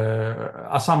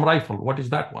 Assam Rifle, what is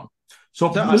that one? So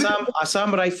the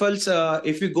Assam Rifles,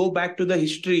 if you go back to the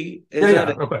history, is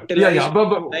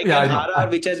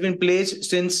which has been placed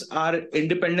since our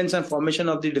independence and formation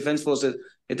of the defense forces.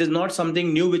 It is not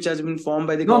something new which has been formed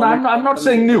by the government. No, I'm not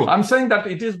saying new. I'm saying that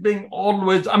it is being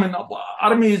always,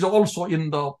 army is also in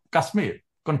the Kashmir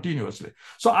continuously.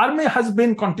 So army has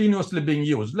been continuously being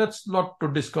used. Let's not to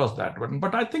discuss that one.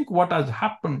 But I think what has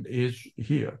happened is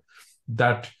here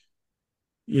that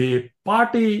a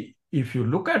party, if you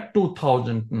look at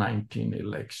 2019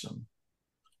 election,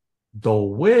 the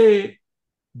way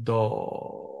the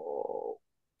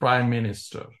Prime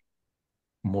Minister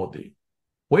Modi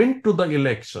went to the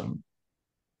election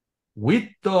with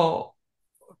the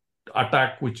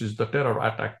attack, which is the terror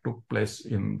attack took place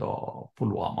in the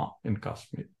Pulwama in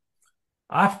Kashmir.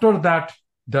 After that,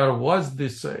 there was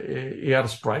this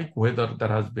airstrike, whether there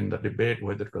has been the debate,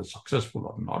 whether it was successful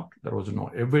or not. There was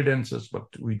no evidences, but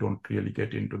we don't really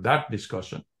get into that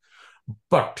discussion.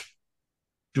 But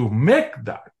to make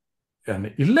that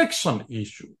an election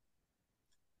issue,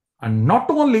 and not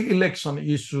only election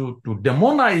issue to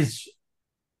demonize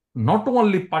not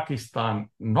only Pakistan,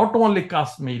 not only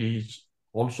Kashmiris,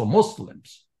 also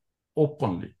Muslims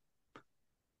openly,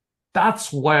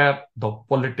 that's where the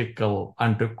political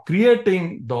and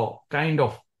creating the kind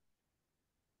of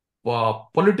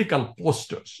political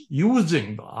posters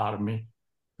using the army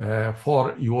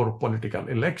for your political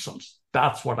elections.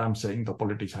 That's what I'm saying, the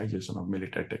politicization of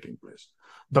military taking place.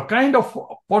 The kind of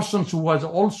persons who was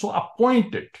also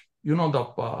appointed, what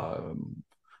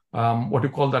you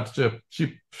call that,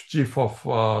 chief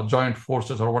of joint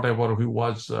forces or whatever, who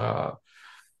was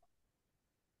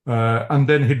and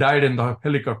then he died in the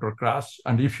helicopter crash.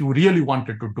 And if you really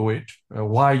wanted to do it,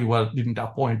 why you didn't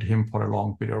appoint him for a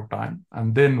long period of time?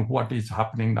 And then what is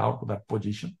happening now to that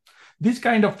position? These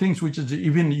kind of things, which is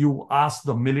even you ask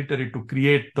the military to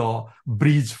create the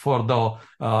bridge for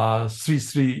the Sri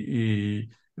Sri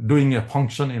doing a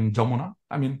function in Jamuna.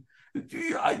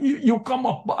 You come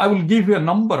up, I will give you a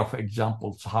number of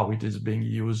examples how it is being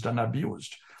used and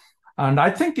abused. And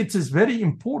I think it is very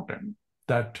important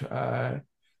that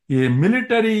a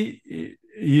military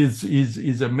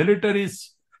is a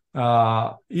military's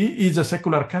is a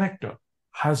secular character,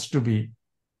 has to be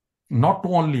not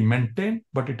only maintained,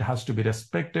 but it has to be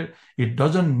respected. It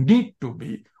doesn't need to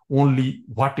be only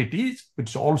what it is.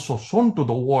 It's also shown to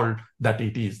the world that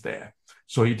it is there.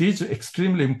 So it is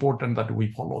extremely important that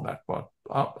we follow that part.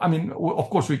 Of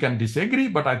course, we can disagree,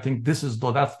 but I think that's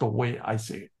the way I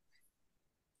see it.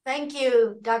 Thank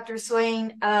you, Dr.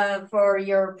 Swain, for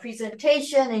your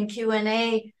presentation and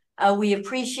Q&A. We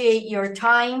appreciate your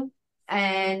time,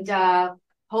 and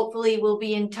hopefully we'll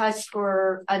be in touch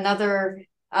for another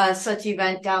such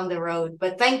event down the road.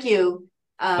 But thank you.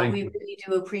 We really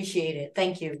do appreciate it.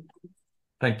 Thank you.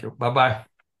 Thank you. Bye-bye.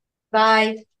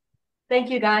 Bye.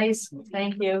 Thank you, guys.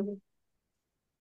 Thank you.